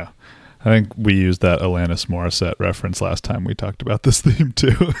 Yeah. I think we used that Alanis Morissette reference last time we talked about this theme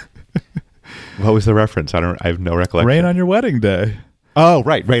too. What was the reference? I have no recollection. Rain on Your Wedding Day. Oh,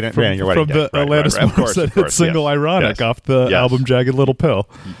 right. Rain on Your Wedding Day. From the Alanis Morissette hit single, yes. Ironic, yes. off the album Jagged Little Pill.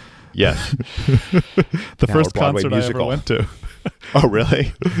 Yes. The first concert musical I ever went to. Oh,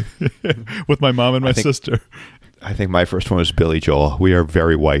 really? With my mom and my sister. I think my first one was Billy Joel. We Are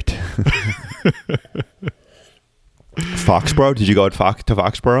Very White. Foxborough? Did you go to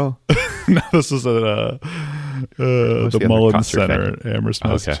Foxborough? No, this is at the Mullins Center in Amherst,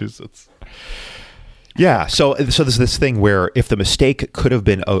 Massachusetts. Yeah, so there's this thing where if the mistake could have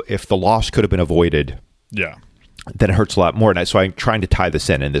been, if the loss could have been avoided, then it hurts a lot more. And so I'm trying to tie this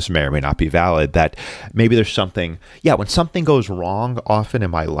in, and this may or may not be valid, that maybe there's something, when something goes wrong often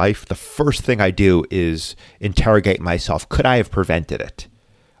in my life, the first thing I do is interrogate myself. Could I have prevented it?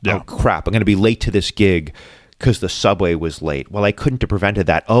 Yeah. Oh, crap, I'm going to be late to this gig because the subway was late. Well, I couldn't have prevented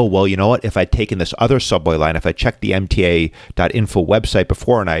that. Oh, well, you know what? If I'd taken this other subway line, if I checked the MTA.info website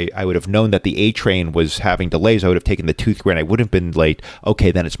before and I would have known that the A train was having delays, I would have taken the Toothgray and I wouldn't have been late.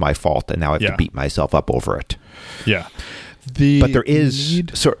 Okay, then it's my fault, and now I have to beat myself up over it. Yeah. But there is...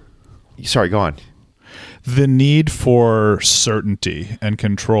 Sorry, go on. The need for certainty and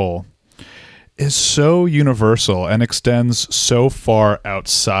control is so universal and extends so far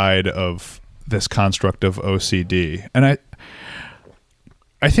outside of this construct of OCD. And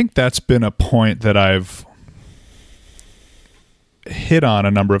I think that's been a point that I've hit on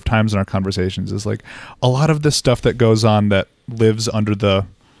a number of times in our conversations, is like a lot of this stuff that goes on that lives under the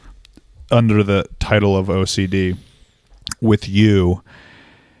title of OCD with you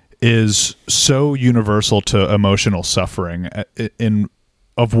is so universal to emotional suffering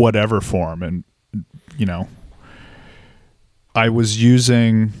of whatever form. And, I was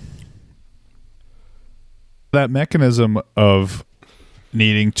using that mechanism of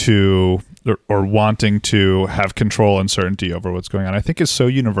needing to or wanting to have control and certainty over what's going on, I think is so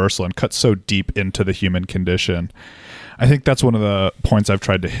universal and cuts so deep into the human condition. I think that's one of the points I've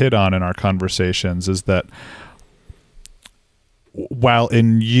tried to hit on in our conversations, is that while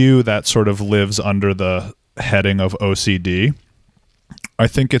in you that sort of lives under the heading of OCD, I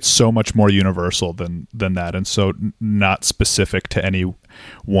think it's so much more universal than that, and so not specific to any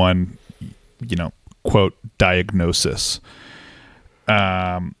one, quote, diagnosis.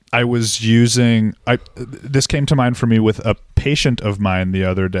 I was using, this came to mind for me with a patient of mine the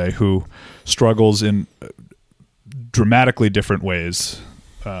other day who struggles in dramatically different ways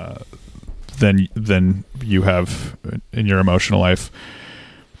than you have in your emotional life.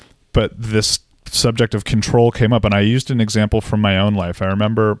 But this subject of control came up, and I used an example from my own life. I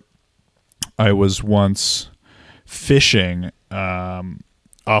remember I was once fishing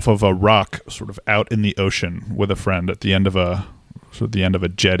off of a rock, sort of out in the ocean with a friend at the end of a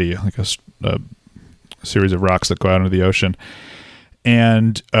jetty, like a series of rocks that go out into the ocean,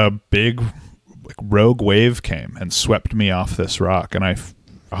 and a big rogue wave came and swept me off this rock, and it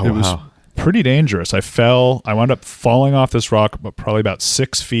was pretty dangerous. I wound up falling off this rock, but probably about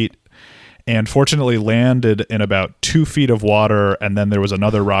 6 feet, and fortunately landed in about 2 feet of water, and then there was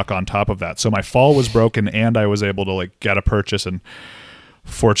another rock on top of that. So my fall was broken, and I was able to get a purchase and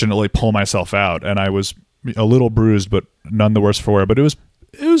fortunately pull myself out. And I was a little bruised, but none the worse for wear. But it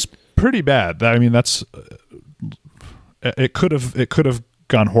was pretty bad. I mean, it could have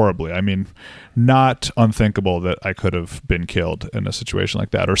gone horribly. I mean, not unthinkable that I could have been killed in a situation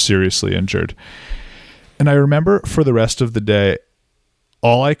like that or seriously injured. And I remember for the rest of the day,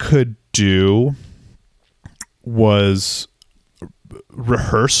 all I could do was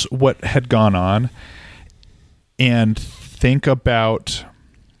rehearse what had gone on and think about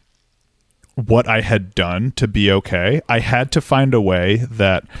what I had done to be okay. I had to find a way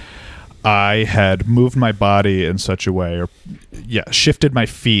that I had moved my body in such a way, or shifted my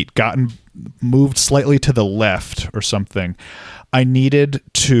feet, moved slightly to the left or something. I needed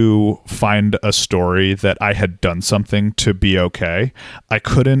to find a story that I had done something to be okay. I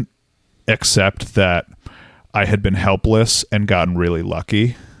couldn't accept that I had been helpless and gotten really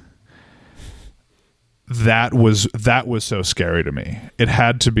lucky. That was so scary to me. It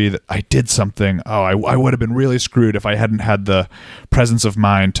had to be that I did something. Oh, I would have been really screwed if I hadn't had the presence of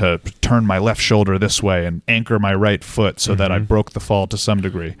mind to turn my left shoulder this way and anchor my right foot so that I broke the fall to some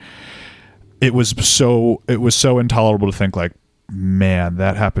degree. It was so intolerable to think like, man,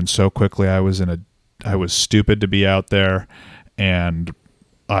 that happened so quickly. I was stupid to be out there, and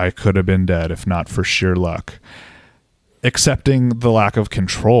I could have been dead if not for sheer luck. Accepting the lack of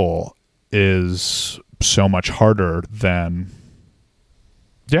control is so much harder than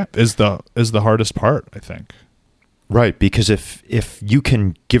is the hardest part, I think. Right, because if you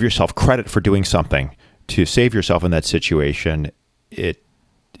can give yourself credit for doing something to save yourself in that situation, it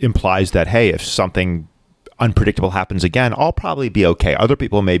implies that, hey, if something unpredictable happens again, I'll probably be okay. Other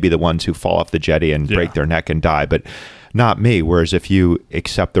people may be the ones who fall off the jetty and break their neck and die, but not me. Whereas if you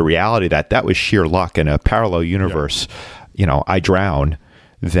accept the reality that was sheer luck in a parallel universe, I drown,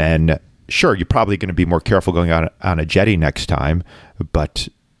 then sure, you're probably going to be more careful going on a jetty next time, but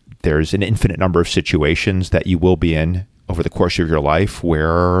there's an infinite number of situations that you will be in over the course of your life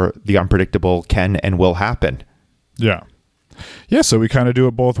where the unpredictable can and will happen. Yeah. Yeah, so we kind of do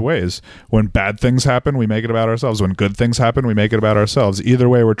it both ways. When bad things happen, we make it about ourselves. When good things happen, we make it about ourselves. Either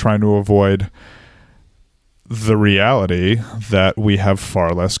way, we're trying to avoid the reality that we have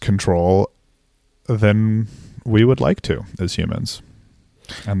far less control than we would like to as humans.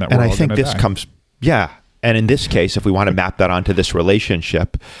 And I think this comes, and in this case, if we want to map that onto this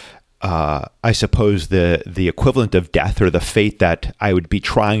relationship, I suppose the equivalent of death, or the fate that I would be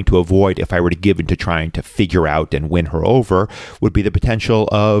trying to avoid if I were to give into trying to figure out and win her over, would be the potential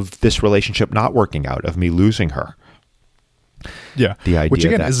of this relationship not working out, of me losing her. Yeah, the idea which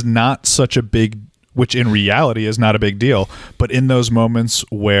again is not such a big, which in reality is not a big deal, but in those moments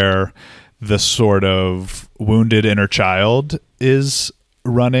where the sort of wounded inner child is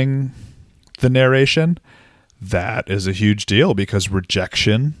running the narration, that is a huge deal, because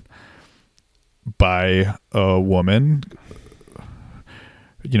rejection by a woman,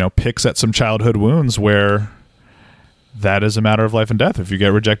 picks at some childhood wounds where that is a matter of life and death. If you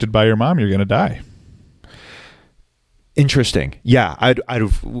get rejected by your mom, you're going to die. Interesting. Yeah,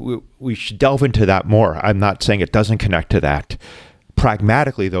 we should delve into that more. I'm not saying it doesn't connect to that.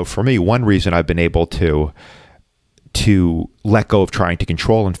 Pragmatically, though, for me, one reason I've been able to let go of trying to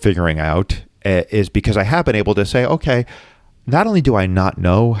control and figuring out is because I have been able to say, okay, not only do I not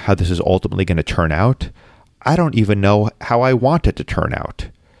know how this is ultimately going to turn out, I don't even know how I want it to turn out.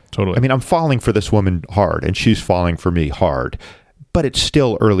 Totally. I mean, I'm falling for this woman hard, and she's falling for me hard, but it's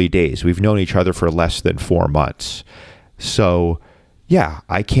still early days. We've known each other for less than 4 months. So, yeah,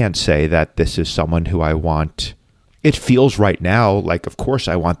 I can't say that this is someone who I want. It feels right now like, of course,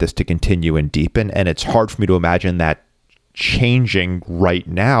 I want this to continue and deepen, and it's hard for me to imagine that changing right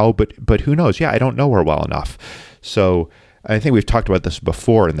now, but who knows? Yeah, I don't know her well enough. So I think we've talked about this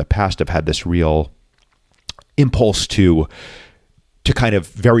before in the past. I've had this real impulse to kind of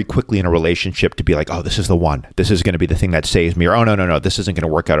very quickly in a relationship to be like, oh, this is the one. This is going to be the thing that saves me. Or, oh, no, this isn't going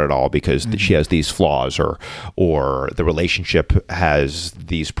to work out at all because she has these flaws, or the relationship has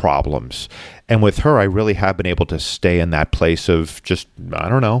these problems. And with her, I really have been able to stay in that place of just, I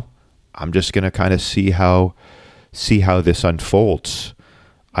don't know. I'm just going to kind of see how this unfolds.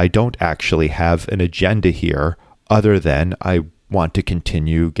 I don't actually have an agenda here other than I want to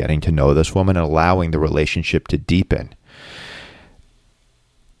continue getting to know this woman and allowing the relationship to deepen.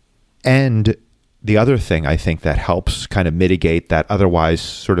 And the other thing I think that helps kind of mitigate that otherwise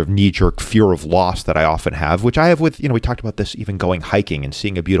sort of knee-jerk fear of loss that I often have, which I have with, we talked about this even going hiking and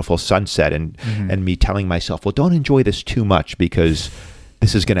seeing a beautiful sunset and me telling myself, well, don't enjoy this too much because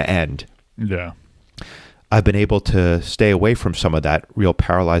this is going to end. Yeah. I've been able to stay away from some of that real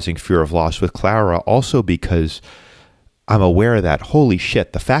paralyzing fear of loss with Clara, also because I'm aware that, holy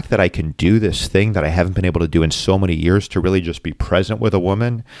shit, the fact that I can do this thing that I haven't been able to do in so many years, to really just be present with a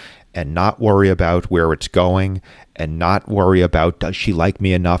woman and not worry about where it's going and not worry about, does she like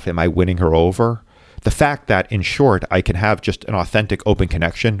me enough? Am I winning her over? The fact that, in short, I can have just an authentic, open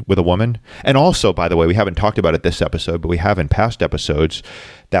connection with a woman. And also, by the way, we haven't talked about it this episode, but we have in past episodes,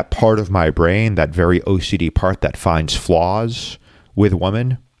 that part of my brain, that very OCD part that finds flaws with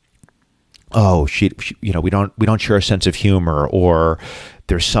women. Oh, she you know, we don't share a sense of humor, or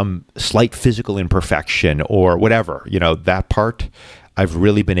there's some slight physical imperfection or whatever, you know, that part. I've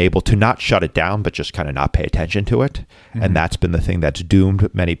really been able to not shut it down, but just kind of not pay attention to it. Mm-hmm. And that's been the thing that's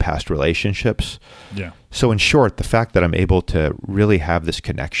doomed many past relationships. Yeah. So in short, the fact that I'm able to really have this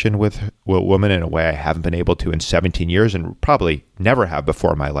connection with a woman in a way I haven't been able to in 17 years, and probably never have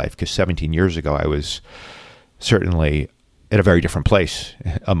before in my life, because 17 years ago I was certainly in a very different place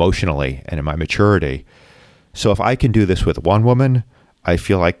emotionally and in my maturity. So if I can do this with one woman, I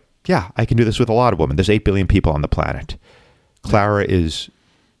feel like, yeah, I can do this with a lot of women. There's 8 billion people on the planet. Clara is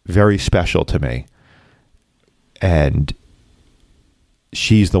very special to me, and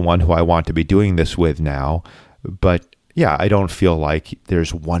she's the one who I want to be doing this with now. But yeah, I don't feel like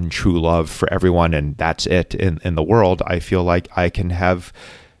there's one true love for everyone and that's it in the world. I feel like I can have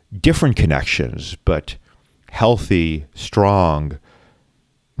different connections, but healthy, strong,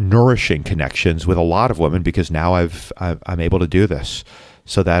 nourishing connections with a lot of women, because now I'm able to do this.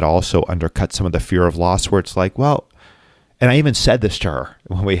 So that also undercuts some of the fear of loss, where it's like, well, and I even said this to her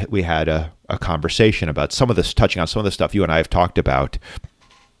when we had a conversation about some of this, touching on some of the stuff you and I have talked about,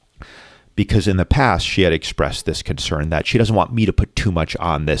 because in the past she had expressed this concern that she doesn't want me to put too much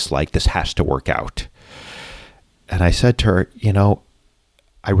on this, like this has to work out. And I said to her, you know,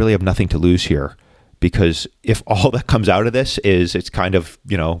 I really have nothing to lose here, because if all that comes out of this is it's kind of,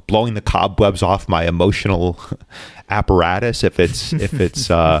 you know, blowing the cobwebs off my emotional apparatus, if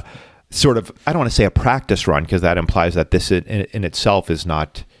it's sort of, I don't want to say a practice run, because that implies that this in itself is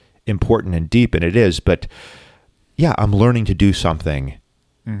not important and deep, and it is. But yeah, I'm learning to do something,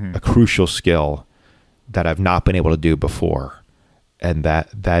 a crucial skill that I've not been able to do before, and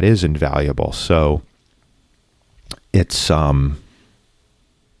that is invaluable. So it's, yeah,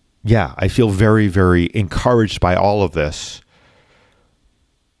 I feel very, very encouraged by all of this,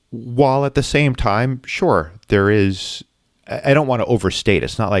 while at the same time, sure, there is, I don't want to overstate.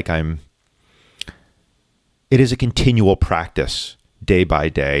 It's not like it is a continual practice day by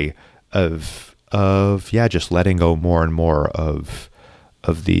day of just letting go more and more of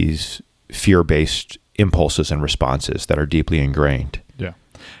these fear-based impulses and responses that are deeply ingrained. Yeah.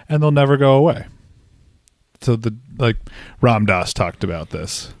 And they'll never go away. So like Ram Dass talked about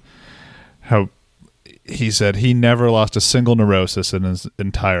this, how he said he never lost a single neurosis in his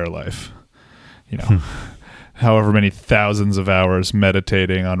entire life. You know, however many thousands of hours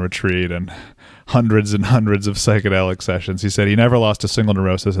meditating on retreat and hundreds and hundreds of psychedelic sessions. He said he never lost a single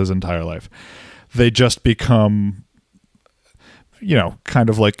neurosis his entire life. They just become, you know, kind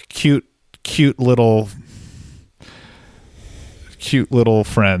of like cute little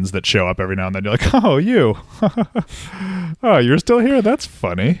friends that show up every now and then. You're like, oh, you, oh, you're still here. That's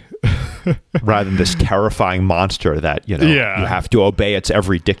funny. Rather than this terrifying monster that, you know, you have to obey its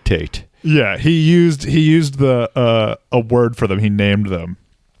every dictate. Yeah, he used the a word for them. He named them.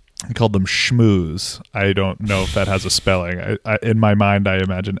 He called them schmooze. I don't know if that has a spelling. I in my mind, I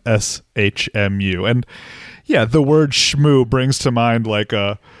imagine SHMU. And yeah, the word shmoo brings to mind like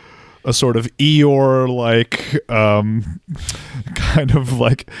a sort of Eeyore, like kind of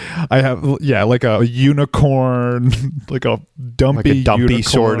like like a unicorn, like a dumpy unicorn.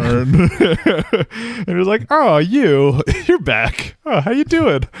 Sword. And it was like, oh, you're back. Oh, how you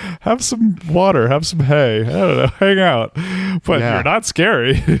doing? Have some water, have some hay. I don't know, hang out. But you're not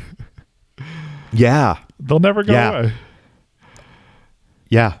scary. Yeah. They'll never go away.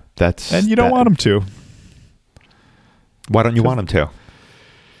 Yeah, that's... And you don't want them to. Why don't you want them to?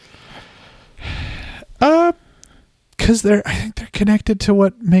 Because I think they're connected to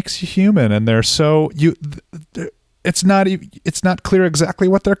what makes you human, and they're so it's not clear exactly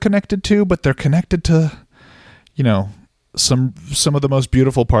what they're connected to, but they're connected to, you know, some of the most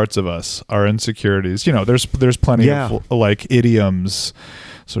beautiful parts of us, our insecurities. You know, there's plenty of like idioms,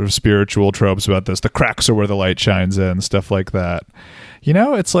 sort of spiritual tropes about this. The cracks are where the light shines in, stuff like that. You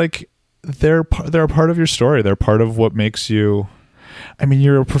know, it's like they're a part of your story. They're part of what makes you. I mean,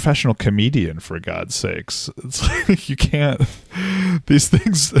 you're a professional comedian, for God's sakes. It's like you can't. these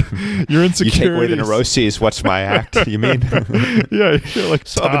things, your insecurities. You take away the neuroses. What's my act? You mean? Yeah, you're like,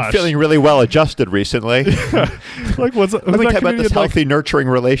 so I've been feeling really well adjusted recently. Yeah. Like, let me tell you about this healthy, nurturing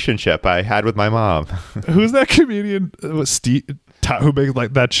relationship I had with my mom. Who's that comedian? Steve, who makes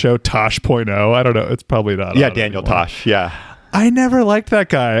like that show Tosh.0? I don't know. It's probably not. Yeah, Daniel anymore. Tosh. Yeah. I never liked that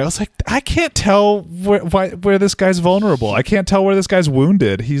guy. I was like, I can't tell where this guy's vulnerable. I can't tell where this guy's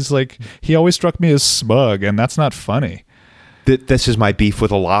wounded. He's like, he always struck me as smug, and that's not funny. This is my beef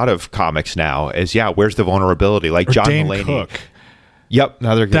with a lot of comics now. Is where's the vulnerability? Like or John Dane Mulaney. Cook. Yep,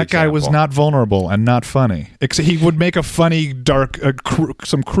 another good that guy example. was not vulnerable and not funny. Except he would make a funny, dark,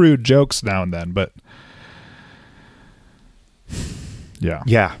 some crude jokes now and then, but.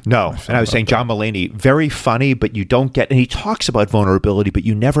 Yeah. No. And I was saying John Mulaney, very funny, but you don't get, and he talks about vulnerability, but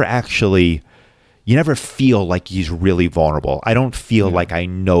you never feel like he's really vulnerable. I don't feel like I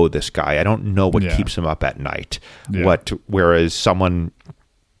know this guy. I don't know what keeps him up at night. Yeah. Whereas someone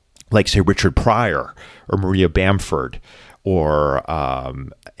like, say, Richard Pryor or Maria Bamford or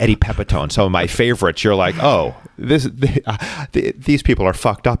Eddie Pepitone, some of my favorites, you're like, oh, these people are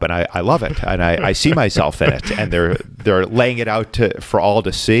fucked up, and I love it, and I see myself in it, and they're laying it out for all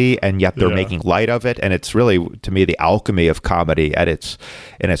to see, and yet they're making light of it, and it's really, to me, the alchemy of comedy in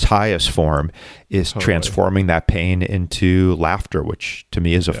its highest form is transforming that pain into laughter, which to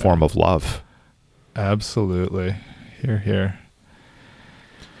me is a form of love. Absolutely. Hear, hear.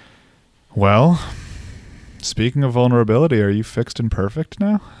 Well, speaking of vulnerability, are you fixed and perfect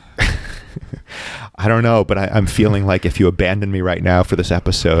now? I don't know, but I'm feeling like if you abandon me right now for this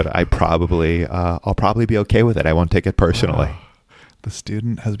episode, I'll probably be okay with it. I won't take it personally. Oh, the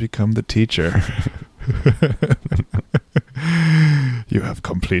student has become the teacher. You have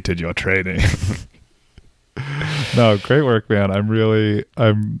completed your training. No, great work, man.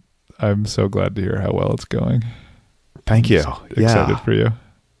 I'm so glad to hear how well it's going. Thank you. So excited for you.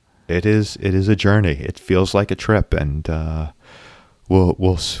 It is a journey. It feels like a trip, and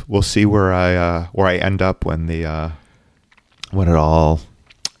we'll see where I end up when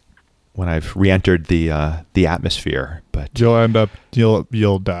I've re-entered the atmosphere. But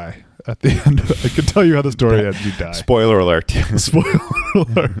you'll die at the end. I can tell you how the story ends. You die. Spoiler alert. Spoiler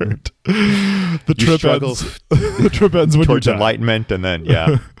alert. The trip ends when towards you die. Enlightenment, and then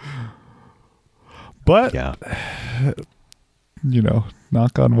But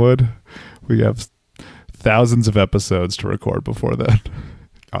knock on wood, we have thousands of episodes to record before that.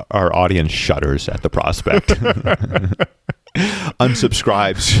 Our audience shudders at the prospect.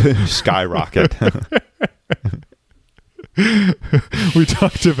 Unsubscribes skyrocket. We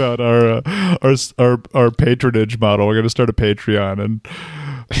talked about our patronage model. We're going to start a Patreon, and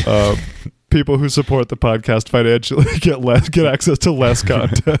people who support the podcast financially get access to less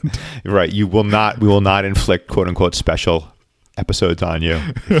content. Right. We will not inflict quote unquote special episodes on you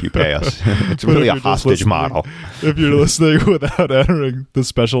if you pay us. It's really a hostage model. If you're listening without entering the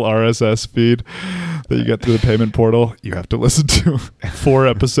special RSS feed that you get through the payment portal, you have to listen to 4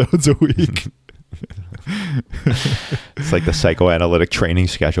 episodes a week. It's like the psychoanalytic training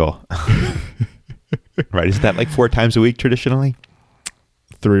schedule. Right? Isn't that like 4 times a week traditionally?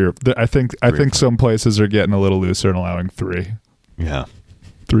 3 I think some places are getting a little looser and allowing 3. Yeah.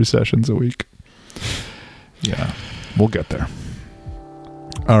 3 sessions a week. Yeah. We'll get there.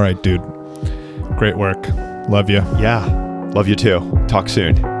 All right, dude. Great work. Love you. Yeah. Love you too. Talk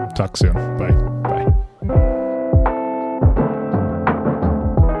soon. Talk soon. Bye.